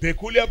 The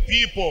peculiar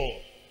people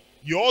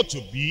you ought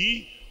to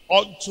be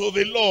unto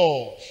the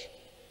Lord.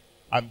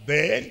 And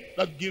then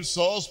that gives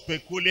us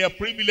peculiar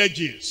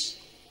privileges,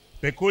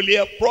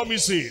 peculiar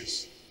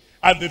promises,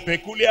 and the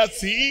peculiar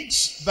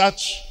things that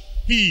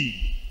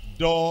he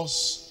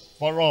does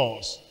for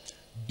us.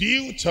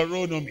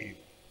 Deuteronomy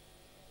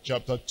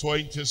chapter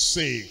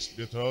 26.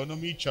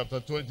 Deuteronomy chapter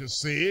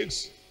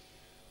 26.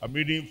 I'm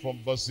reading from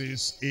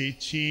verses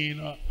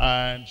 18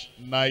 and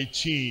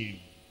 19.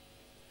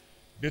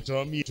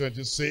 Deuteronomy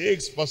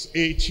 26 verse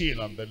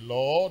 18. And the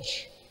Lord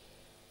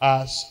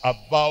has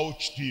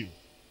avouched you.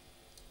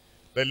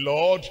 The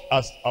Lord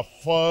has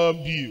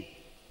affirmed you.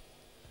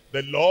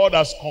 The Lord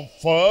has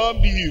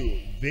confirmed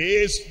you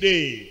this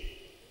day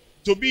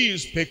to be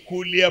his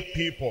peculiar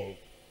people,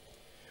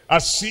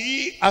 as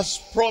he has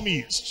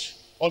promised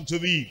unto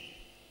thee,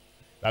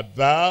 that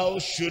thou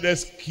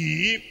shouldest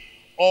keep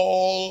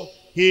all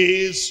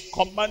his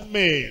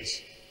commandments.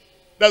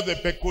 That's the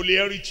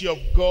peculiarity of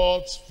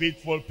God's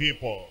faithful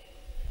people.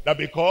 That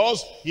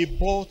because he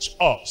bought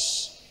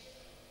us,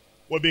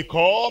 we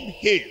become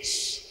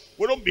his.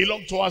 We don't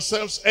belong to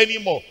ourselves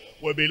anymore.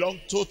 We belong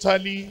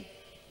totally,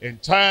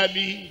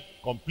 entirely,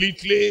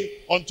 completely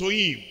unto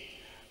him.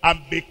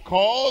 And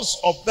because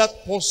of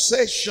that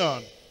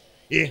possession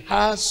he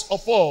has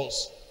of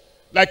us,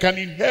 like an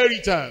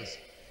inheritance,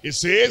 he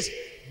says,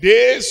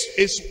 this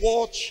is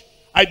what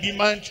I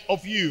demand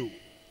of you,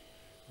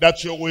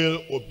 that you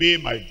will obey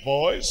my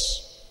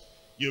voice,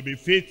 you'll be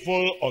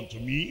faithful unto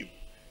me,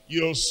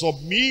 you'll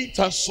submit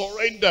and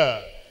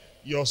surrender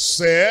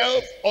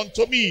yourself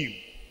unto me.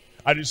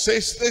 And it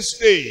says this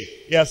day,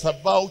 he has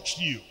avouched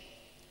you,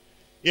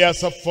 he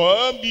has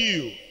affirmed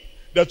you,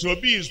 that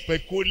will be his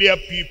peculiar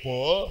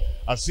people,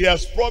 as he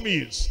has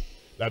promised,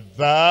 that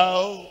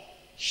thou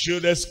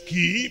shouldest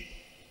keep,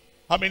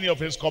 how many of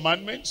his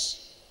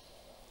commandments?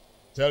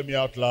 Tell me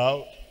out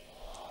loud.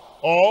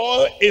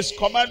 All his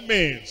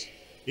commandments.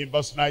 In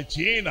verse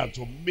 19, and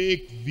to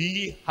make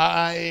thee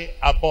high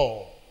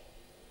above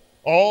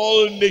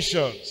all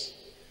nations,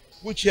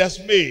 which he has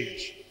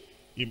made,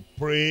 in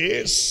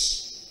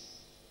praise,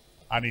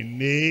 and in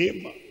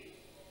name,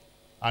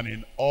 and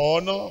in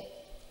honor,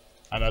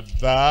 and that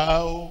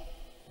thou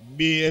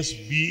mayest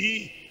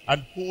be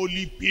an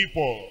holy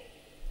people,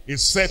 a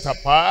set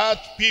apart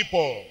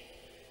people,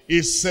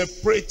 a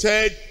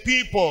separated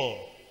people,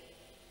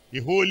 a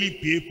holy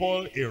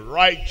people, a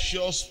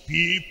righteous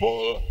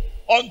people,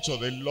 unto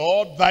the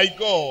Lord thy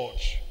God,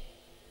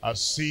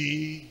 as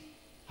he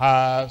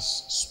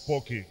has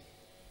spoken.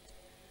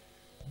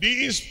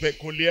 This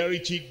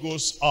peculiarity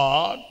goes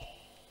on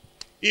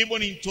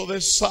even into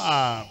the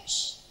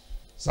Psalms.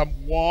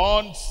 Psalm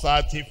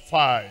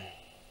 135,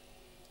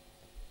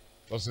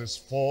 verses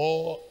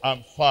 4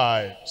 and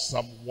 5.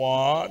 Psalm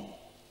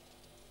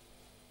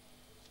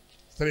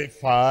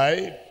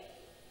 135,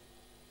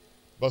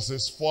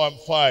 verses 4 and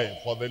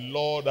 5. For the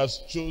Lord has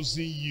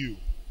chosen you,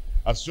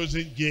 has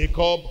chosen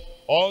Jacob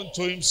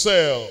unto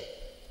himself,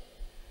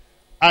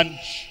 and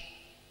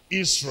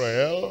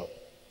Israel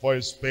for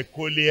his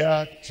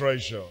peculiar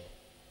treasure.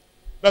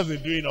 That's the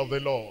doing of the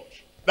Lord.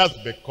 That's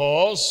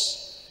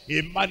because he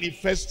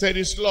manifested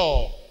his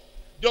love.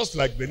 Just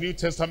like the New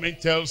Testament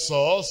tells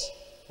us,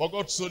 for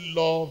God so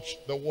loved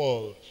the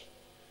world,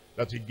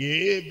 that he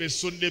gave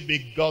his only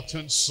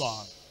begotten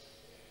Son,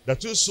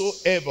 that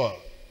whosoever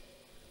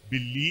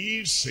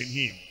believes in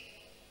him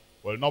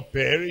will not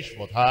perish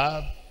but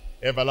have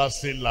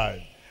everlasting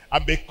life.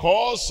 And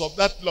because of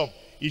that love,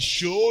 he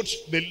showed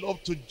the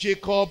love to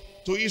Jacob,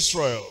 to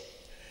Israel.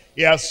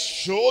 He has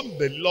shown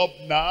the love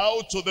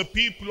now to the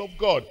people of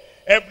God,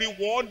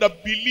 everyone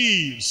that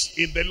believes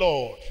in the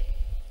Lord.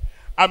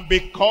 And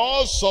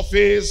because of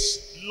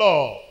his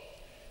love,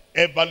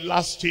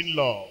 everlasting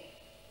love,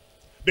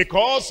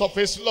 because of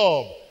his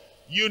love,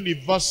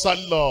 universal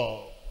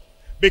love,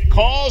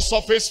 because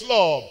of his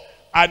love,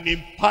 an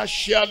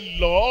impartial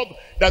love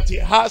that he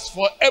has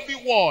for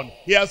everyone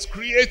he has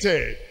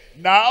created.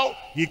 Now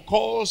he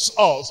calls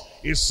us,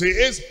 he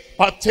says,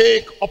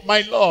 partake of my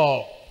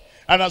love.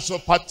 And as you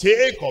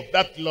partake of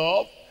that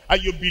love,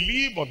 and you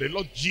believe on the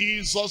Lord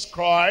Jesus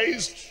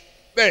Christ,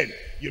 then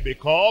you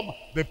become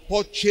the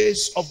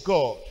purchase of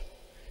God,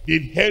 the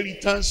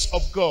inheritance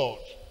of God,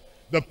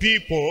 the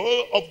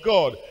people of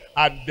God,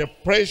 and the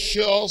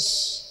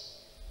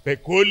precious,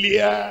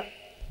 peculiar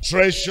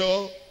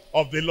treasure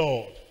of the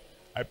Lord.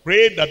 I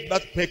pray that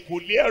that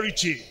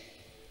peculiarity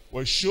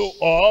will show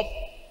up,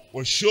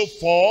 will show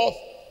forth,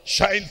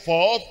 shine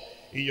forth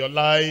in your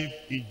life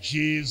in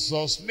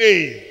Jesus'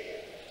 name.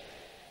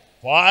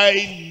 For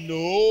I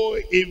know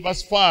in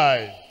verse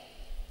 5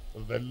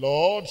 that the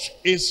Lord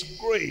is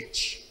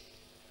great,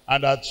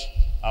 and that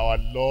our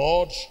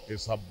Lord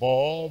is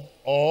above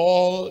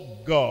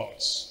all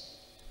gods.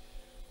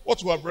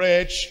 What we have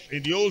read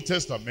in the Old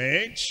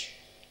Testament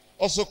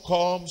also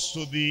comes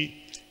to the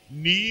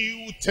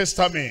New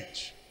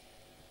Testament.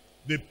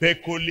 The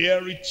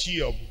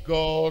peculiarity of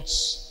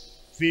God's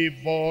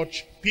favored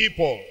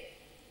people.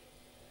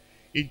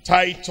 In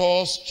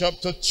Titus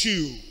chapter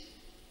 2,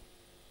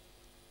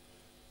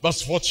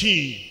 verse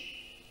 14,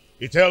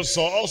 it tells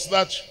us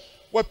that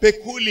we're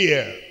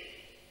peculiar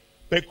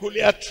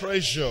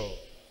treasure,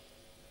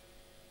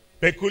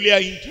 peculiar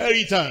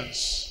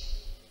inheritance,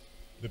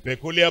 the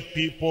peculiar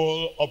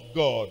people of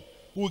God,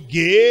 who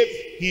gave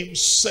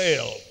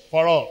himself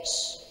for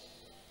us,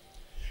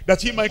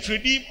 that he might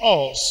redeem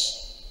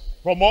us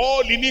from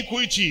all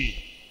iniquity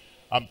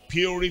and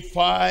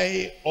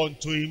purify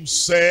unto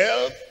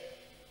himself.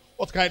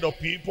 What kind of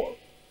people?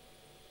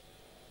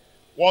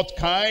 What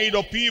kind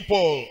of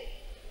people?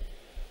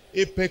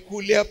 A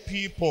peculiar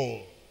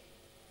people,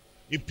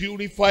 a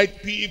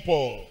purified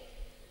people,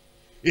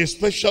 a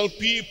special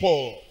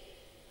people,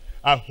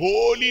 a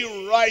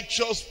holy,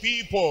 righteous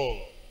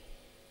people,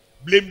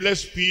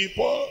 blameless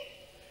people,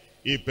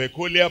 a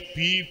peculiar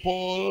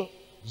people,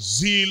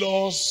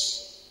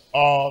 zealous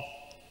of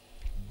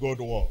good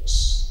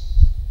works.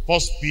 1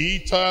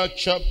 Peter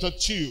chapter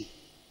 2,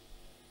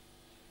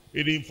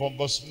 reading from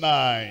verse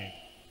 9.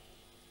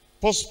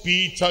 1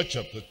 Peter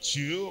chapter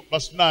 2,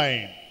 verse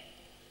 9,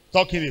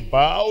 talking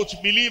about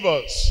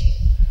believers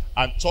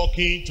and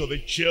talking to the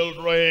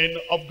children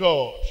of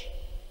God.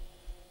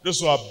 Those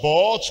who are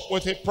bought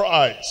with a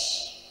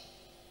price.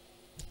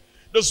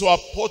 Those who are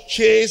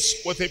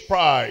purchased with a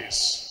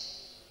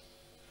price.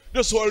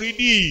 Those who are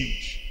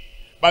redeemed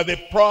by the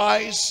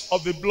price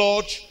of the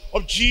blood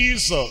of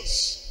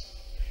Jesus.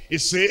 It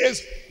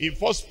says in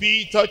 1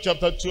 Peter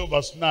chapter 2,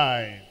 verse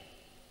 9,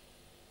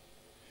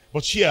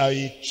 but ye are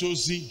a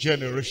chosen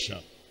generation,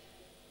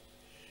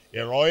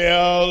 a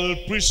royal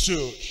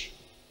priesthood,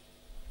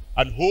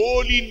 and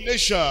holy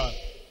nation,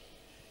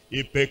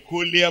 a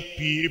peculiar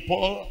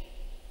people,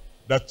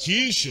 that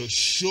ye should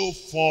show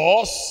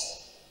forth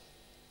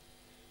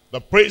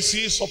the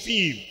praises of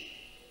him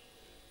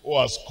who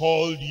has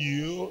called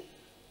you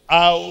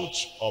out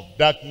of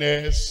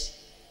darkness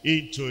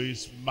into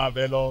his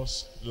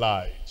marvelous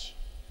light.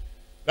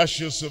 That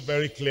shows you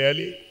very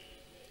clearly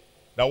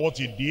that what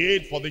he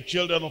did for the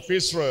children of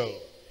Israel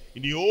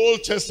in the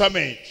Old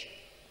Testament,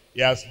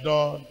 he has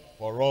done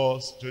for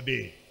us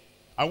today.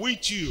 And we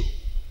too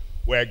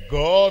were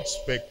God's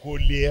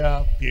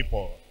peculiar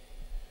people.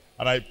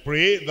 And I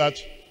pray that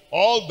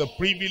all the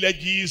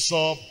privileges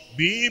of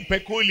being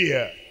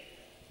peculiar,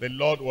 the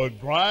Lord will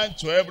grant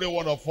to every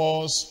one of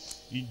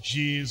us in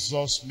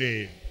Jesus'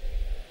 name.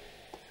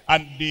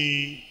 And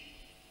the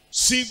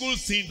single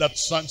thing that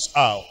stands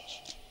out,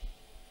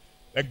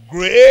 the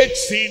great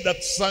thing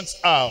that stands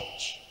out,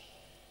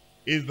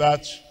 is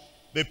that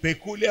the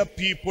peculiar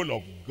people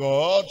of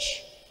God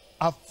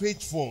are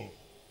faithful.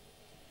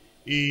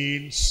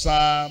 In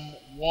Psalm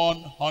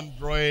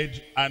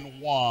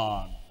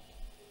 101,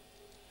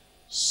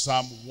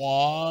 Psalm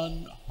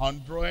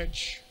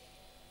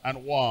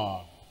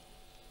 101,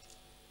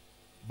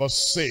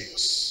 verse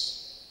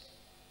 6,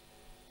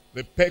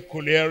 the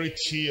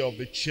peculiarity of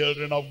the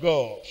children of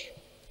God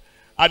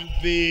and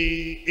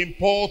the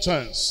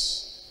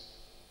importance,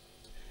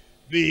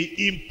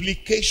 the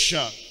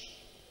implication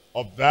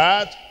of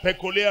that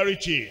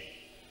peculiarity,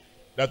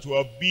 that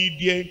we're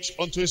obedient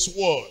unto his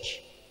word,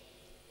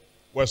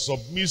 we're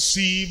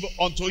submissive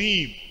unto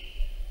him,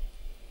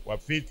 we're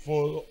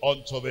faithful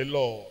unto the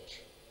Lord.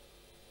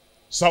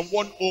 Psalm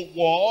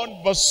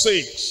 101 verse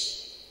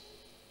 6,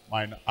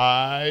 mine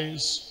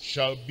eyes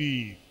shall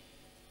be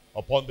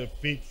upon the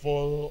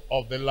faithful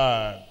of the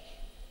land,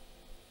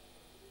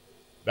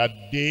 that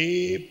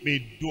they may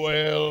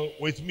dwell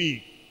with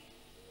me.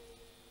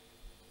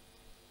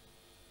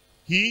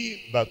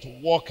 He that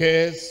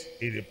walketh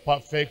in a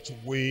perfect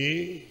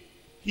way,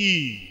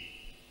 he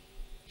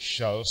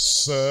shall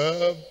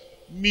serve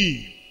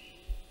me.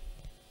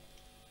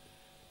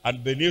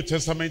 And the New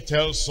Testament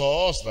tells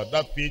us that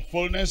that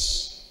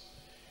faithfulness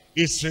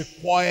is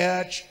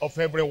required of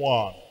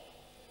everyone.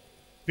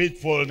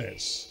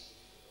 Faithfulness.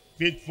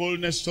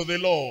 Faithfulness to the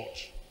Lord.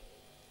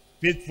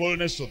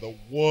 Faithfulness to the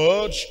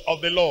word of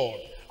the Lord.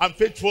 And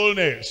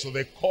faithfulness to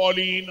the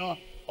calling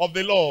of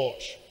the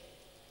Lord.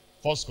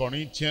 1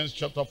 Corinthians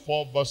chapter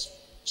 4 verse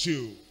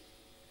 2.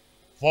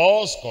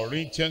 1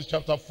 Corinthians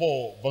chapter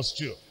 4 verse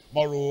 2.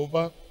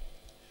 Moreover,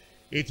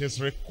 it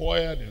is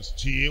required in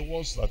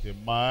stewards that a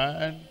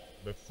man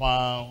be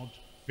found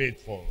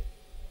faithful.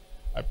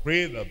 I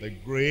pray that the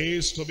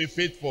grace to be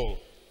faithful,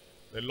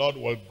 the Lord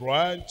will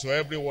grant to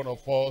every one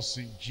of us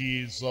in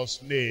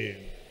Jesus' name.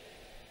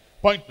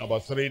 Point number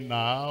 3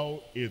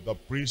 now is the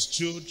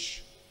priesthood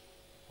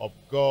of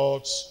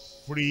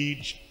God's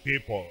freed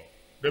people.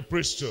 The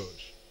priesthood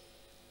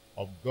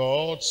of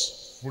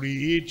God's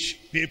freed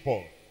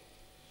people.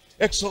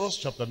 Exodus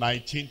chapter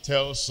 19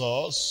 tells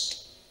us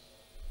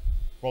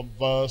from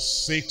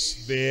verse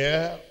 6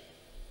 there,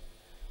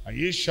 and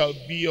ye shall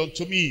be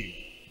unto me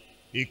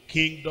a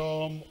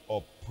kingdom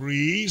of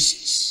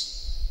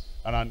priests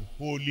and an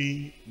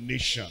holy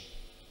nation.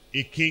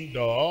 A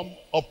kingdom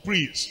of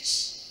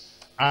priests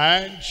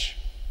and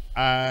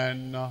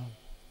an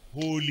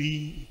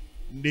holy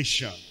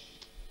nation.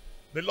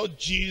 The Lord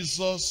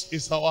Jesus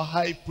is our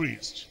high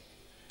priest.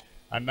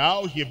 And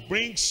now he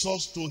brings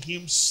us to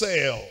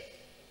himself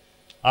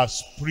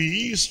as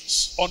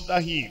priests under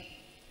him.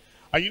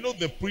 And you know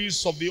the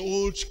priests of the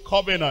old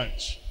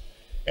covenant,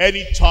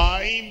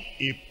 anytime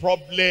a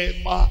problem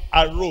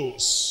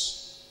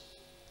arose,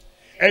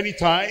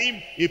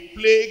 anytime a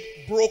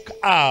plague broke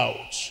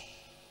out,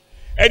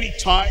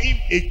 anytime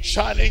a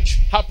challenge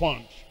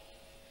happened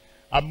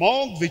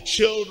among the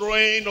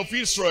children of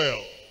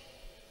Israel,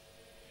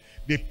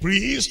 the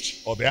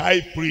priest or the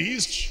high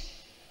priest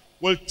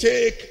will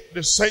take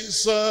the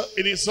censer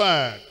in his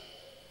hand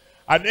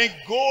and then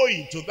go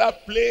into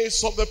that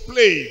place of the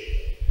plague.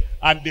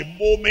 And the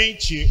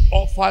moment he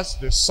offers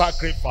the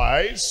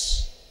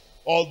sacrifice,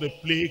 all the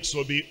plagues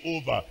will be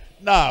over.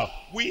 Now,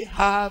 we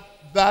have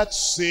that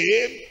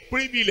same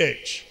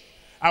privilege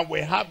and we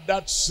have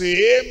that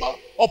same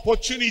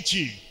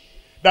opportunity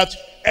that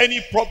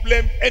any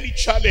problem, any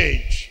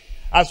challenge,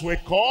 as we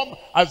come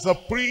as the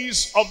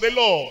priest of the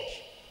Lord,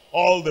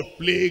 all the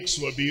plagues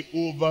will be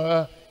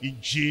over in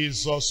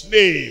Jesus'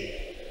 name.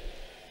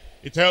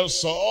 It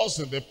tells us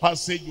in the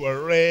passage we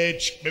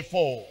read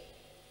before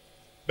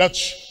that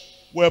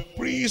we're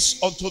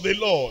priests unto the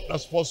Lord.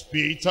 That's 1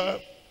 Peter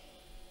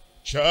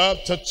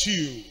chapter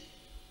 2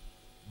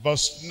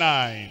 verse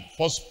 9.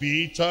 1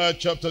 Peter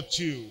chapter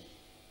 2,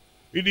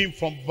 reading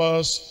from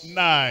verse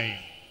 9.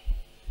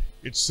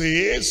 It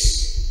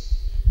says,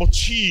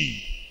 but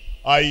ye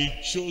are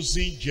a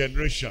chosen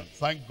generation.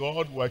 Thank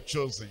God we're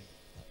chosen.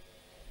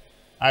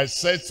 I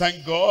said,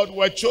 thank God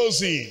we're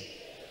chosen.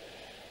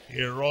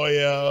 A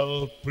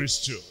royal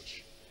priesthood.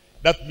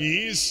 That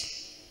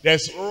means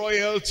there's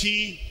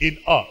royalty in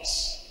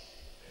us.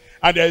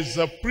 And there's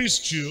a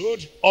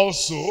priesthood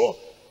also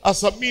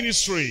as a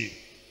ministry.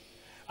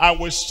 And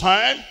we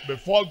stand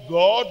before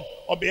God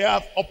on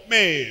behalf of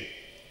men.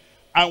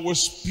 And we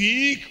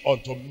speak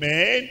unto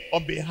men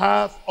on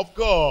behalf of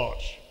God.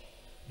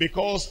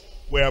 Because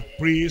we are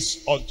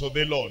priests unto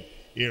the Lord.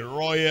 A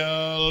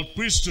royal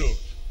priesthood.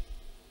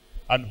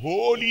 An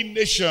holy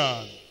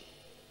nation.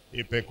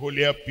 A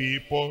peculiar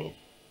people,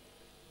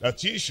 that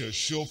he should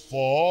show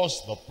forth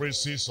the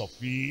praises of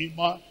him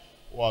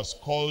who has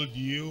called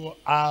you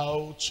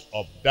out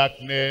of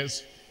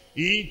darkness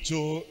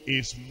into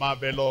his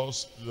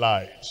marvelous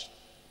light.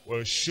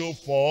 Will show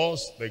forth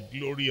the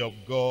glory of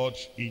God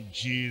in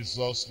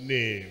Jesus'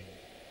 name.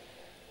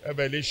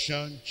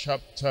 Revelation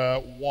chapter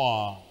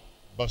 1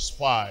 verse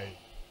 5.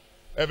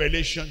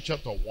 Revelation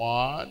chapter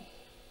 1,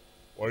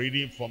 we're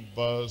reading from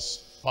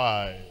verse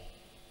 5.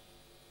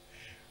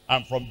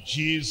 And from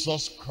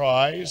Jesus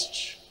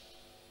Christ,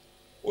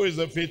 who is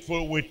the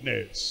faithful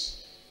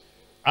witness,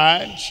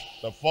 and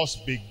the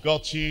first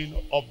begotten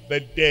of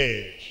the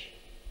dead,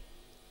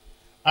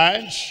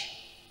 and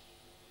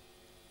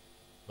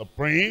the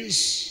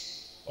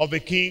prince of the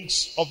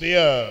kings of the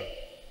earth,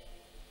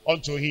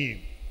 unto him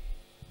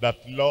that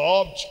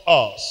loved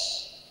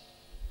us,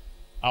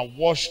 and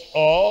washed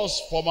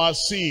us from our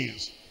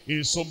sins in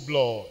his own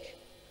blood,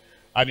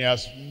 and he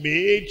has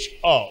made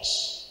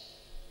us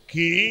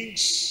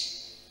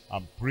kings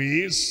and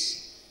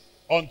priests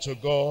unto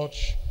God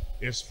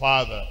his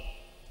Father.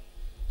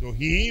 To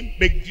him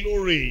be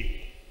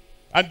glory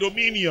and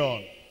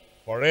dominion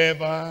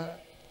forever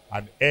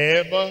and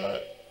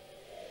ever.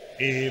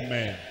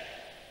 Amen.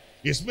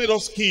 He's made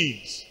us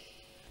kings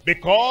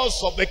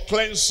because of the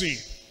cleansing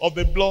of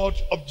the blood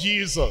of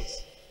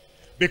Jesus,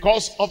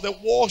 because of the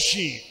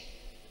washing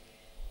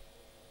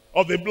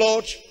of the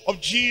blood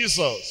of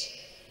Jesus.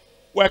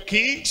 We're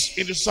kings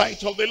in the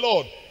sight of the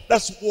Lord.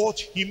 That's what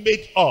he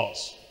made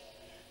us.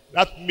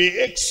 That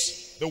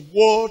makes the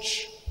word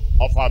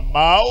of our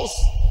mouth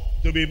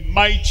to be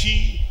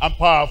mighty and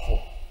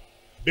powerful.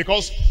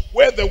 Because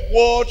where the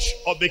word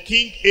of the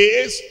king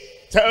is,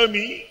 tell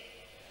me,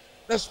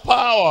 there's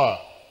power.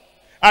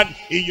 And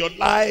in your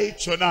life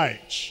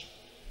tonight,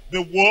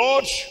 the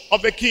word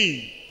of the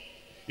king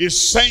is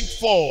sent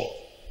forth.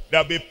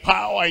 There'll be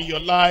power in your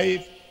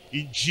life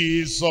in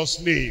Jesus'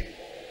 name.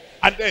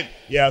 And then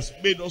he has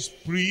made us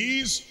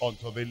priests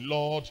unto the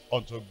Lord,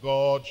 unto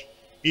God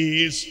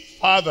his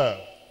Father.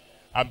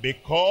 And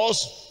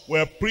because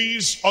we're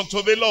priests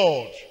unto the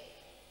Lord,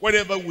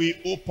 whenever we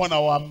open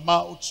our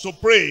mouths to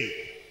pray,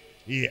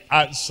 he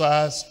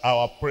answers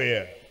our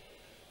prayer.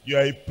 You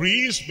are a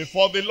priest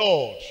before the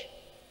Lord.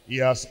 He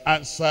has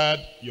answered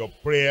your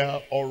prayer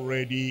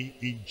already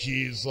in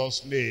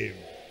Jesus' name.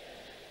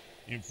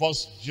 In 1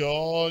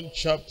 John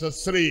chapter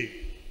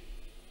 3.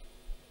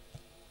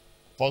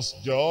 1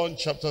 John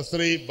chapter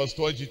 3 verse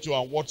 22,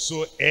 and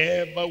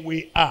whatsoever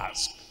we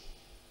ask,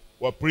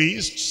 we're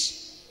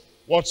priests,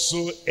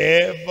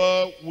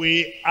 whatsoever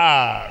we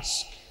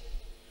ask,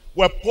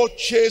 we're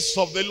purchased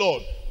of the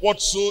Lord,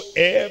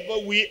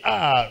 whatsoever we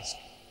ask,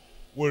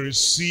 we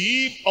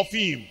receive of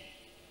him,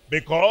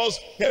 Because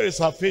here is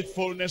our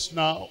faithfulness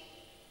now.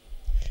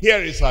 Here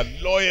is our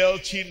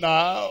loyalty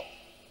now.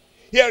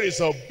 Here is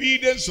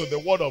obedience to the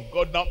word of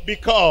God now,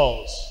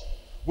 because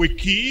we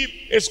keep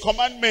his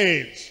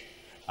commandments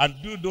and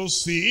do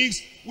those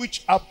things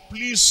which are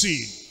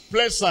pleasing,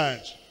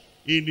 pleasant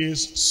in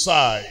his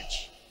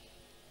sight.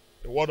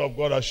 The word of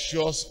God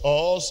assures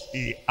us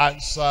he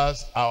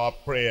answers our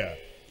prayer.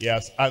 He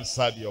has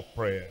answered your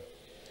prayer.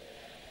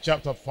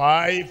 Chapter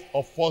 5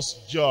 of 1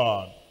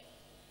 John,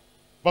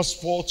 verse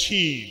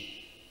 14.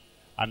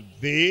 And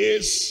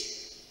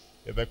this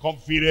is the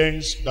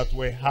confidence that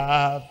we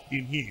have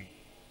in him,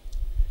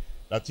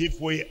 that if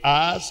we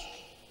ask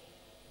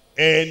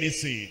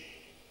anything,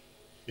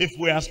 if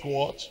we ask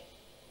what?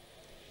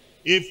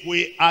 If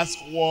we ask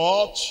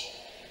what?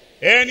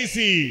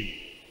 Anything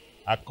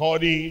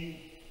according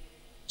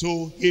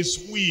to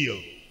his will,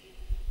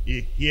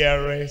 he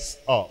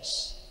heareth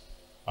us.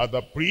 As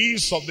the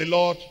priest of the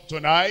Lord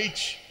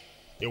tonight,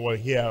 he will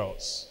hear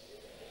us.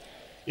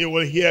 He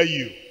will hear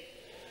you.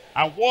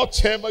 And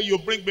whatever you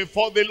bring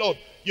before the Lord,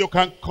 you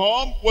can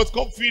come with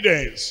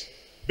confidence,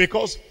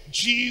 because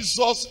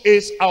Jesus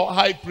is our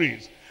high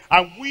priest.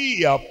 And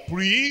we are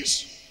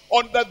priests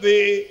under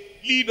the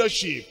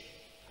leadership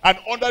and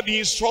under the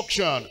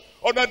instruction,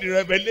 under the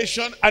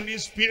revelation and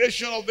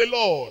inspiration of the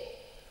Lord.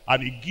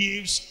 And he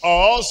gives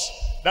us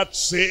that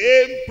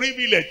same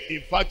privilege.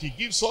 In fact, he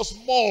gives us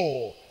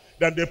more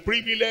than the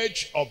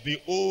privilege of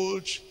the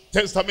Old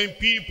Testament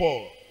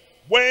people.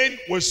 When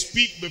we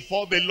speak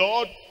before the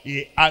Lord,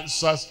 he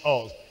answers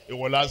us. He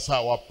will answer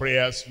our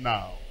prayers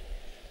now.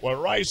 We'll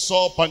rise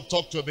up and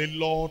talk to the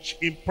Lord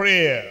in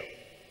prayer.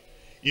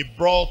 He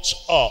brought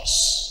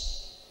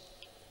us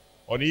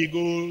on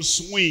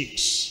eagle's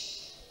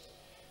wings.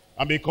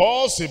 And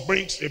because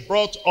he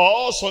brought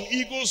us on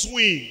eagle's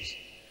wings,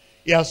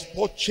 he has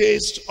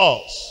purchased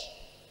us.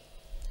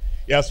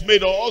 He has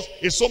made us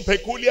his own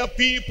peculiar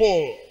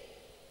people.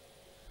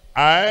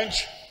 And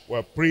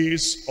we're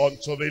priests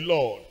unto the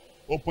Lord.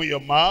 Open your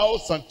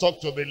mouth and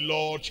talk to the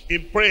Lord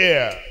in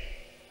prayer.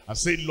 And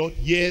say, Lord,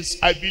 yes,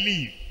 I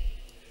believe.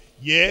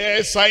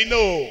 Yes, I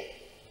know.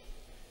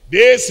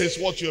 This is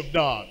what you have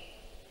done.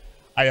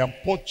 I am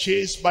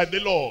purchased by the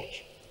Lord.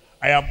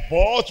 I am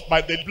bought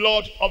by the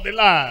blood of the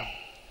Lamb.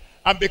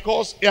 And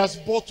because he has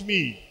bought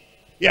me,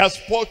 he has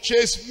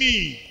purchased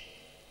me,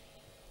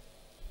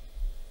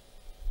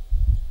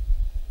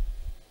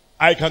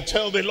 I can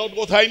tell the Lord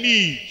what I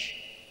need.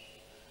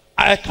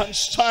 I can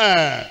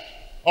stand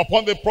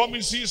upon the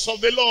promises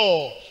of the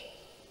Lord.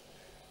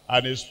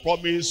 And his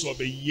promise will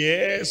be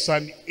yes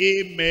and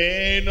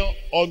amen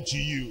unto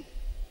you.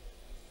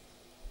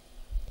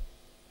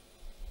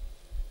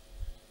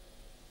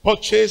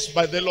 Purchased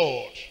by the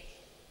Lord.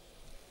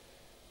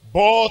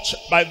 Bought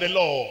by the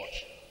Lord.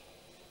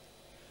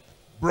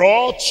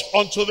 Brought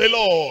unto the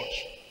Lord.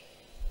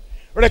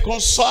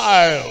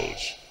 Reconciled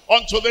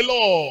unto the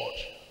Lord.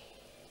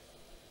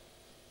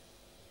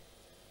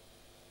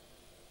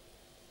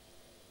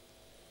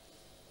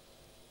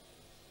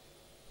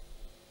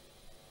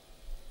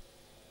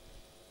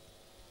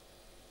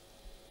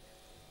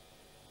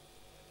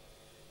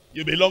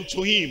 You belong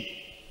to him.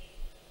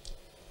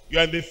 You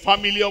are in the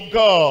family of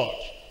God.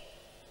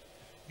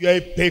 You are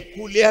a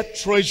peculiar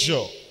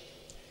treasure,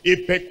 a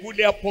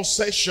peculiar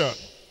possession,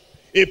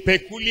 a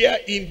peculiar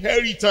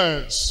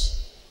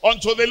inheritance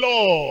unto the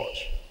Lord.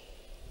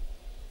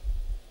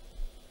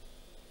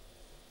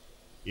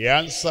 He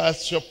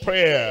answers your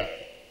prayer.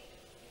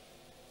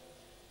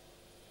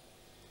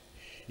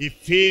 He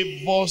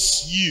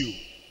favors you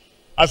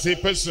as a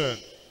person,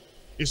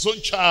 his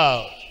own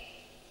child.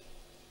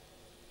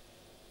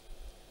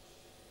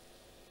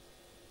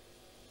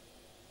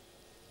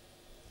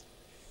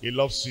 He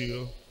loves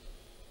you.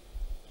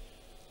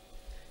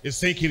 He's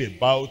thinking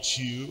about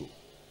you.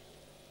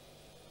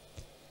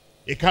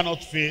 He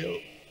cannot fail.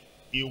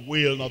 He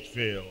will not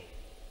fail.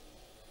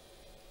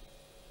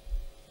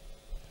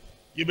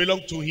 You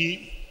belong to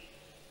him.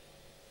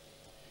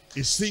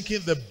 He's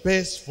thinking the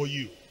best for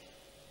you.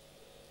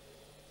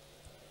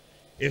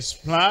 He's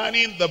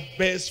planning the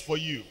best for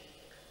you.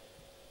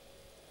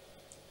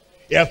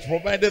 He has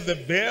provided the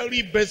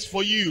very best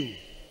for you.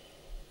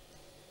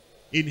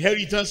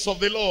 Inheritance of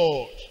the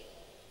Lord.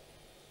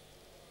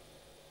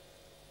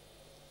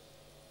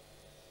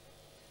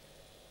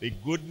 The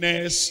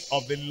goodness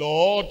of the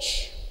Lord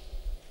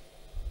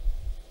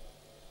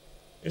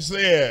is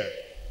there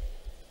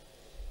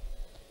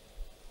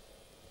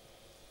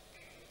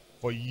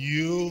for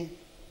you.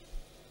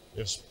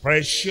 Is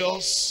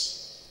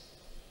precious,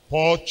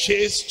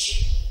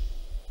 purchased,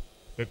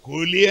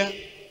 peculiar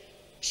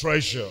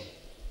treasure.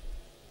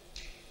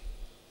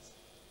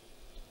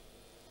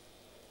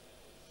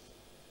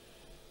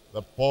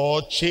 The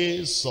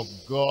purchase of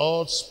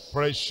God's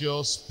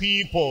precious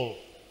people.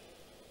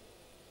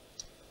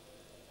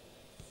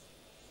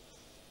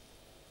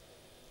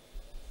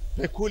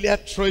 Peculiar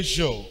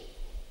treasure.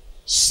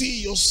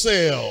 See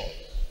yourself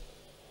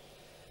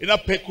in a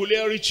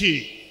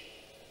peculiarity.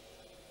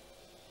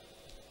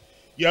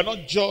 You are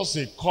not just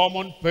a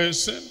common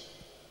person.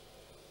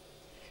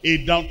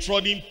 a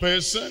downtrodden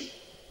person,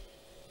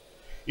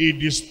 a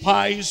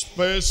despised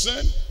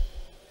person.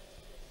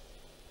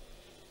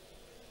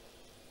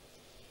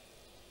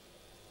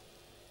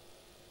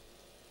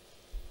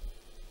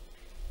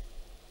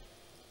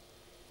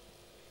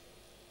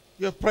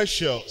 You're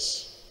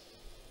precious.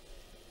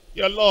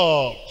 You're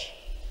loved.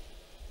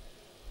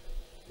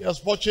 He has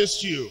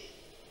purchased you.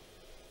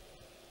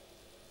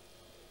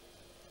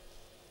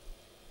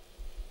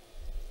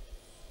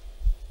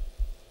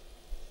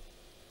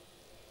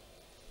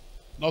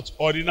 Not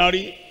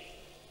ordinary,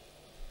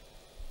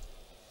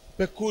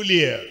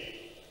 peculiar,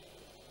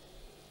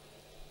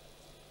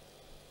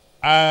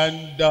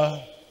 and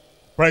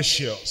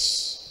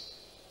precious.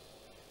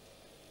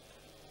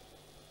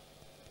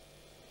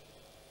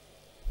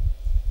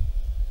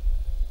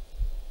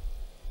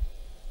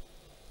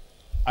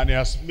 And he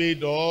has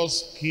made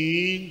us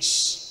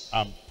kings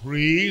and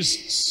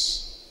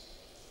priests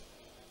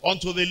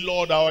unto the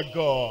Lord our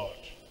God.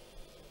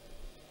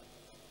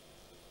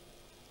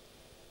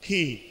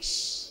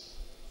 Kings,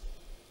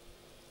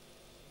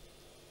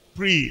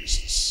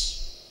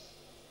 priests,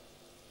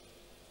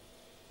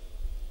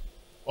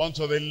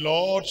 unto the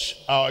Lord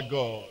our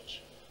God.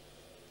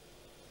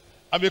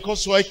 And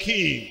because you are a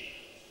king,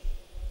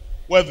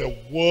 where the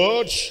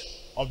word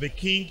of the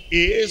king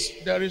is,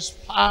 there is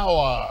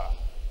power.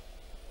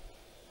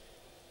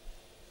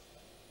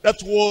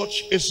 That word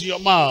is your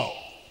mouth.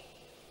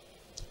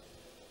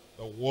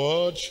 The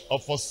word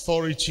of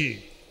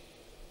authority.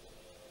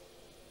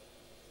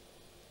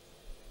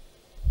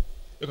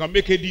 You can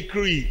make a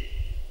decree.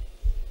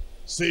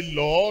 Say,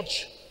 Lord,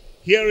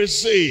 here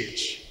is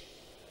it.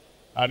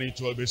 And it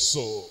will be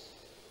so.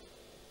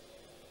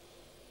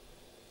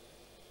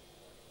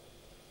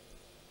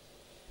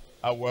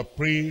 Our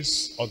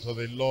praise unto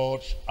the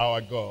Lord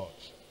our God.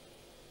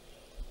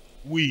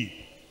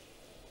 We,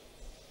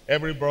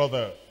 every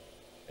brother,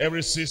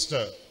 every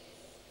sister,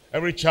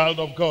 every child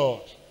of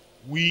God,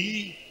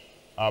 we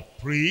are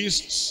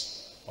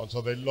priests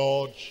unto the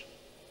Lord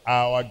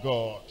our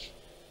God.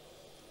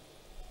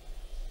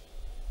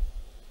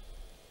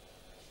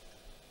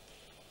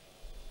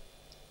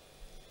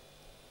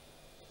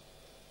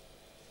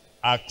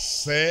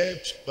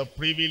 Accept the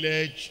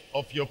privilege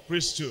of your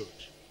priesthood.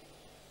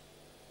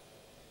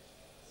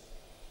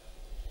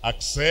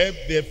 Accept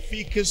the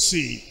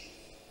efficacy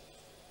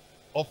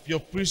of your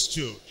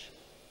priesthood.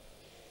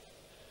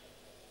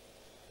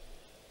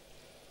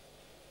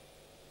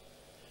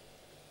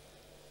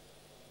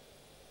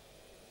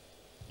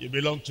 You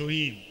belong to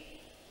him.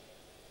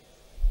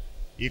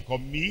 He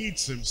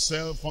commits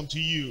himself unto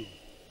you.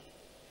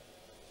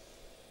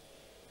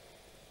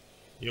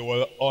 He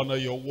will honor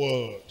your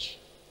word.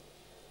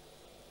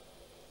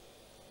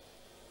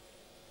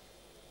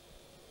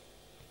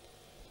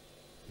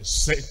 He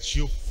set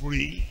you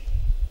free.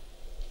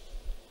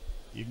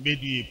 He made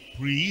you a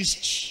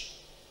priest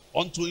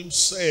unto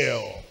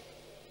himself.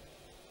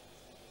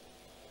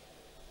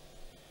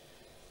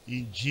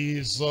 In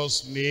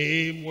Jesus'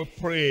 name we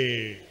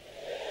pray.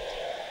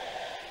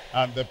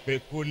 And the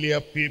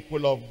peculiar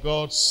people of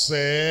God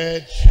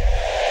said,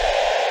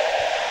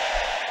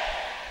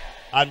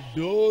 and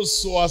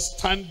those who are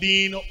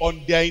standing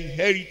on their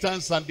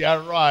inheritance and their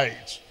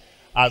right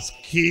as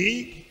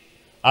king,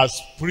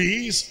 as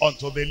priest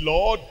unto the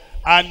Lord,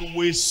 and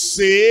we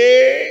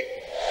say,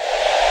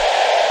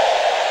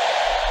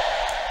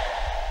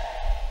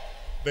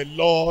 the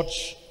Lord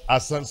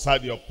has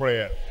answered your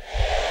prayer.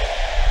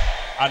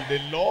 And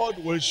the Lord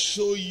will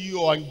show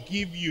you and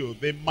give you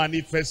the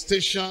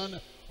manifestation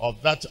of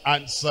that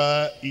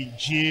answer in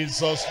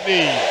Jesus'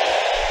 name.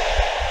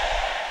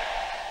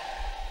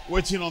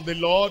 Waiting on the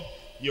Lord,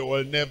 you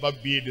will never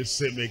be the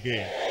same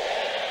again.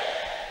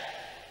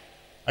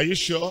 Are you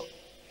sure?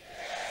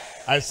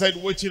 I said,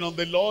 waiting on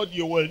the Lord,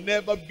 you will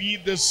never be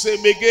the same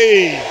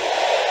again.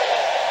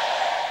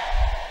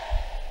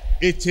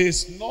 It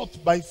is not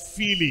by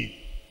feeling.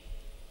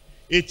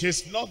 It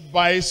is not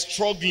by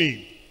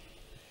struggling.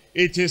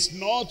 It is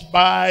not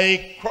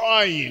by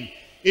crying.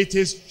 It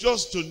is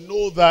just to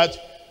know that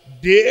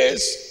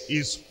this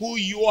is who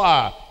you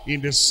are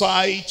in the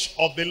sight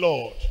of the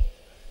Lord.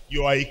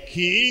 You are a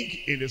king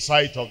in the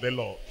sight of the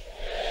Lord.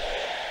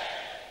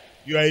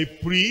 You are a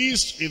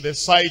priest in the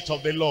sight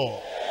of the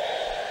Lord.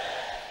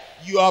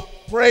 You are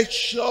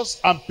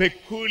precious and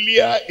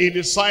peculiar in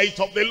the sight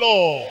of the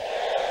Lord.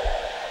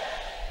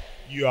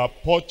 You are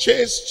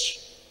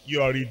purchased,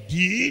 you are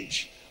redeemed,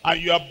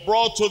 and you are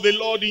brought to the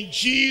Lord in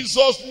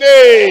Jesus'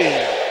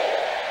 name.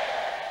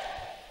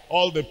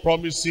 All the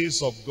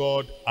promises of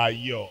God are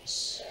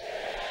yours.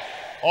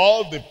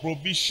 All the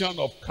provision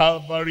of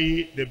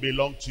Calvary, they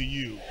belong to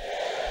you.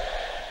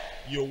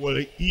 You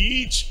will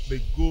eat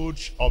the good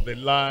of the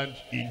land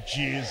in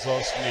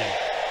Jesus' name.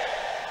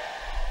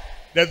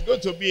 There's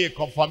going to be a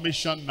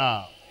confirmation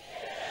now.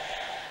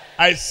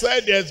 I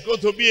said there's going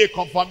to be a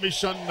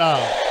confirmation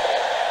now.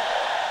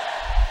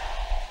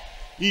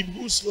 In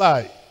whose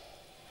life?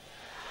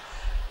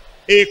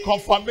 A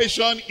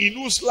confirmation in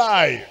whose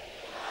life?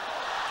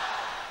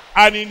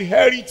 An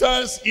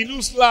inheritance in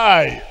whose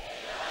life?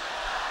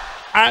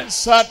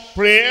 answered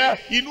prayer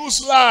in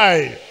whose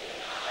life?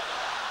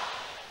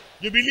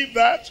 You believe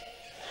that?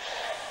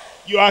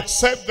 You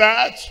accept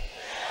that?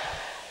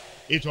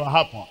 It will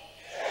happen.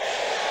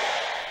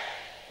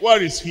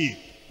 Where is he?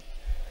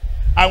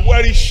 And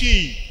where is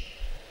she?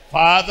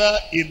 Father,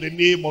 in the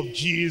name of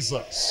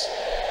Jesus,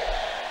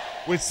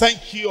 we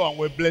thank you and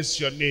we bless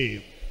your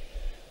name.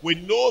 We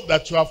know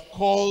that you have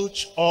called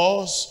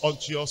us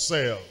unto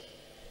yourself.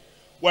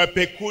 We're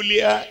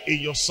peculiar in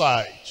your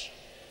sight.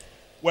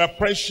 We're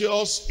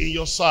precious in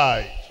your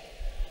sight.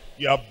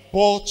 You have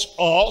bought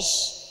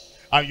us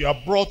and you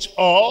have brought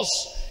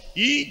us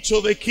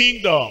into the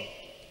kingdom.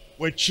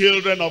 We're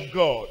children of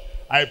God.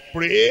 I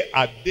pray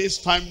at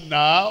this time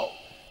now,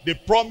 the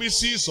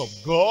promises of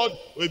God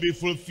will be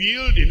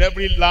fulfilled in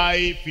every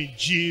life in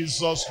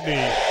Jesus'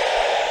 name.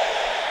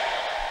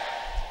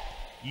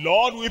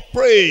 Lord, we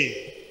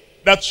pray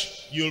that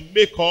you'll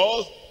make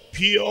us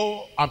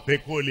pure and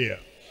peculiar.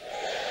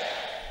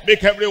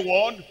 Make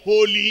everyone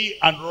holy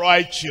and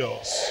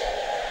righteous.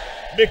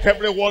 Make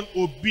everyone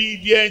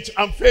obedient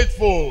and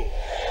faithful.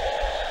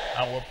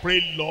 And we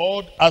pray,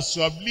 Lord, as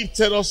you have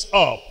lifted us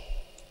up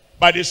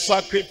by the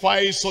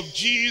sacrifice of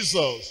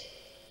Jesus,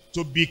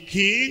 to be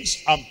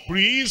kings and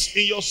priests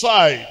in your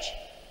sight.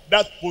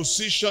 That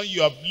position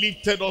you have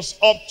lifted us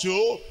up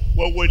to,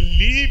 we will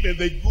live in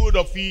the good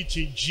of it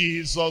in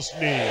Jesus'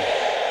 name.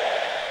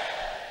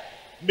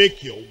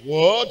 Make your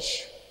word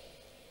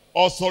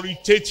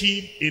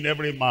authoritative in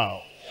every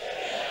mouth.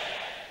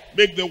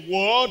 Make the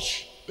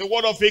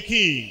word of a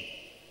king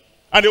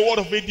and the word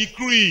of a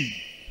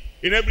decree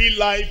in every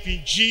life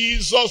in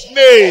Jesus'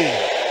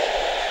 name.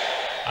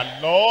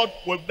 And Lord,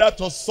 with that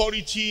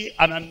authority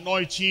and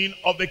anointing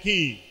of the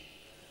king,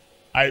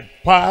 I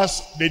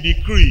pass the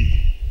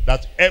decree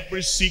that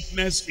every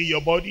sickness in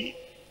your body,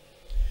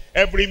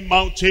 every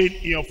mountain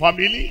in your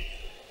family,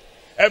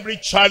 every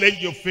challenge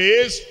you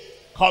face,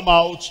 come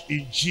out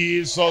in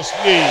Jesus'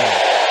 name.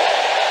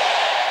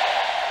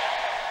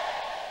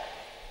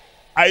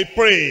 I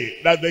pray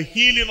that the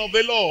healing of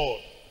the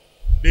Lord,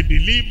 the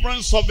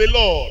deliverance of the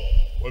Lord,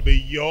 will be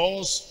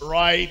yours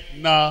right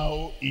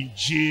now in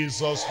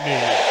Jesus'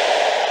 name.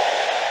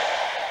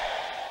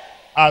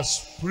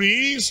 As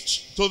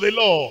priest to the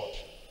Lord,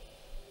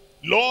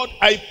 Lord,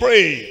 I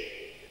pray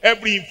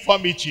every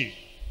infirmity,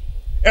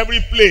 every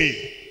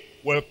plague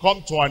will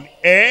come to an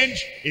end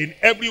in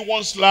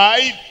everyone's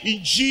life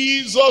in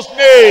Jesus'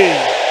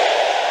 name.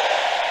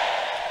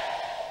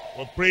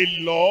 We pray,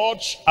 Lord,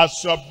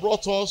 as you have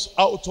brought us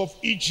out of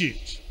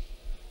Egypt,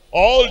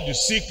 all the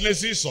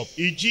sicknesses of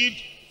Egypt,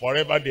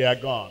 forever they are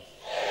gone.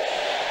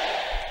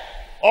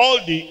 All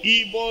the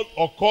evil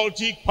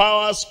occultic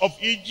powers of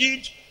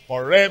Egypt,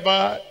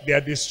 forever they are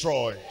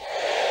destroyed.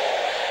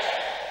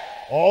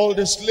 All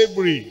the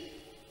slavery,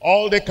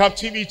 all the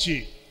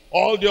captivity,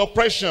 all the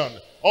oppression,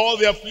 all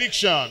the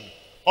affliction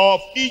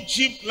of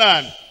Egypt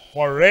land,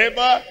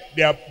 forever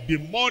they are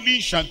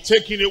demolished and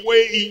taken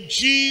away in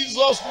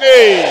Jesus'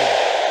 name.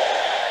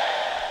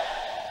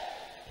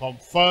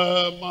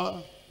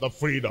 Confirm the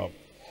freedom.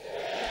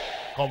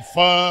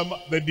 Confirm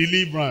the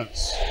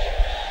deliverance.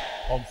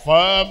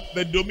 Confirm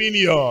the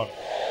dominion.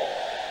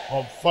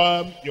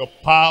 Confirm your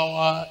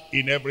power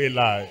in every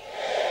life.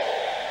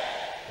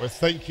 We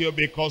thank you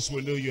because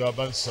we know you have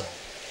answered.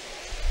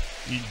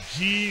 In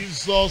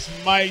Jesus'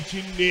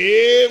 mighty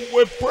name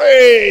we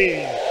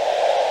pray.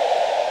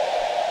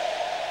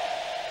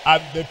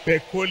 And the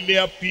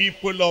peculiar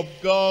people of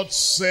God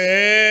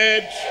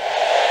said,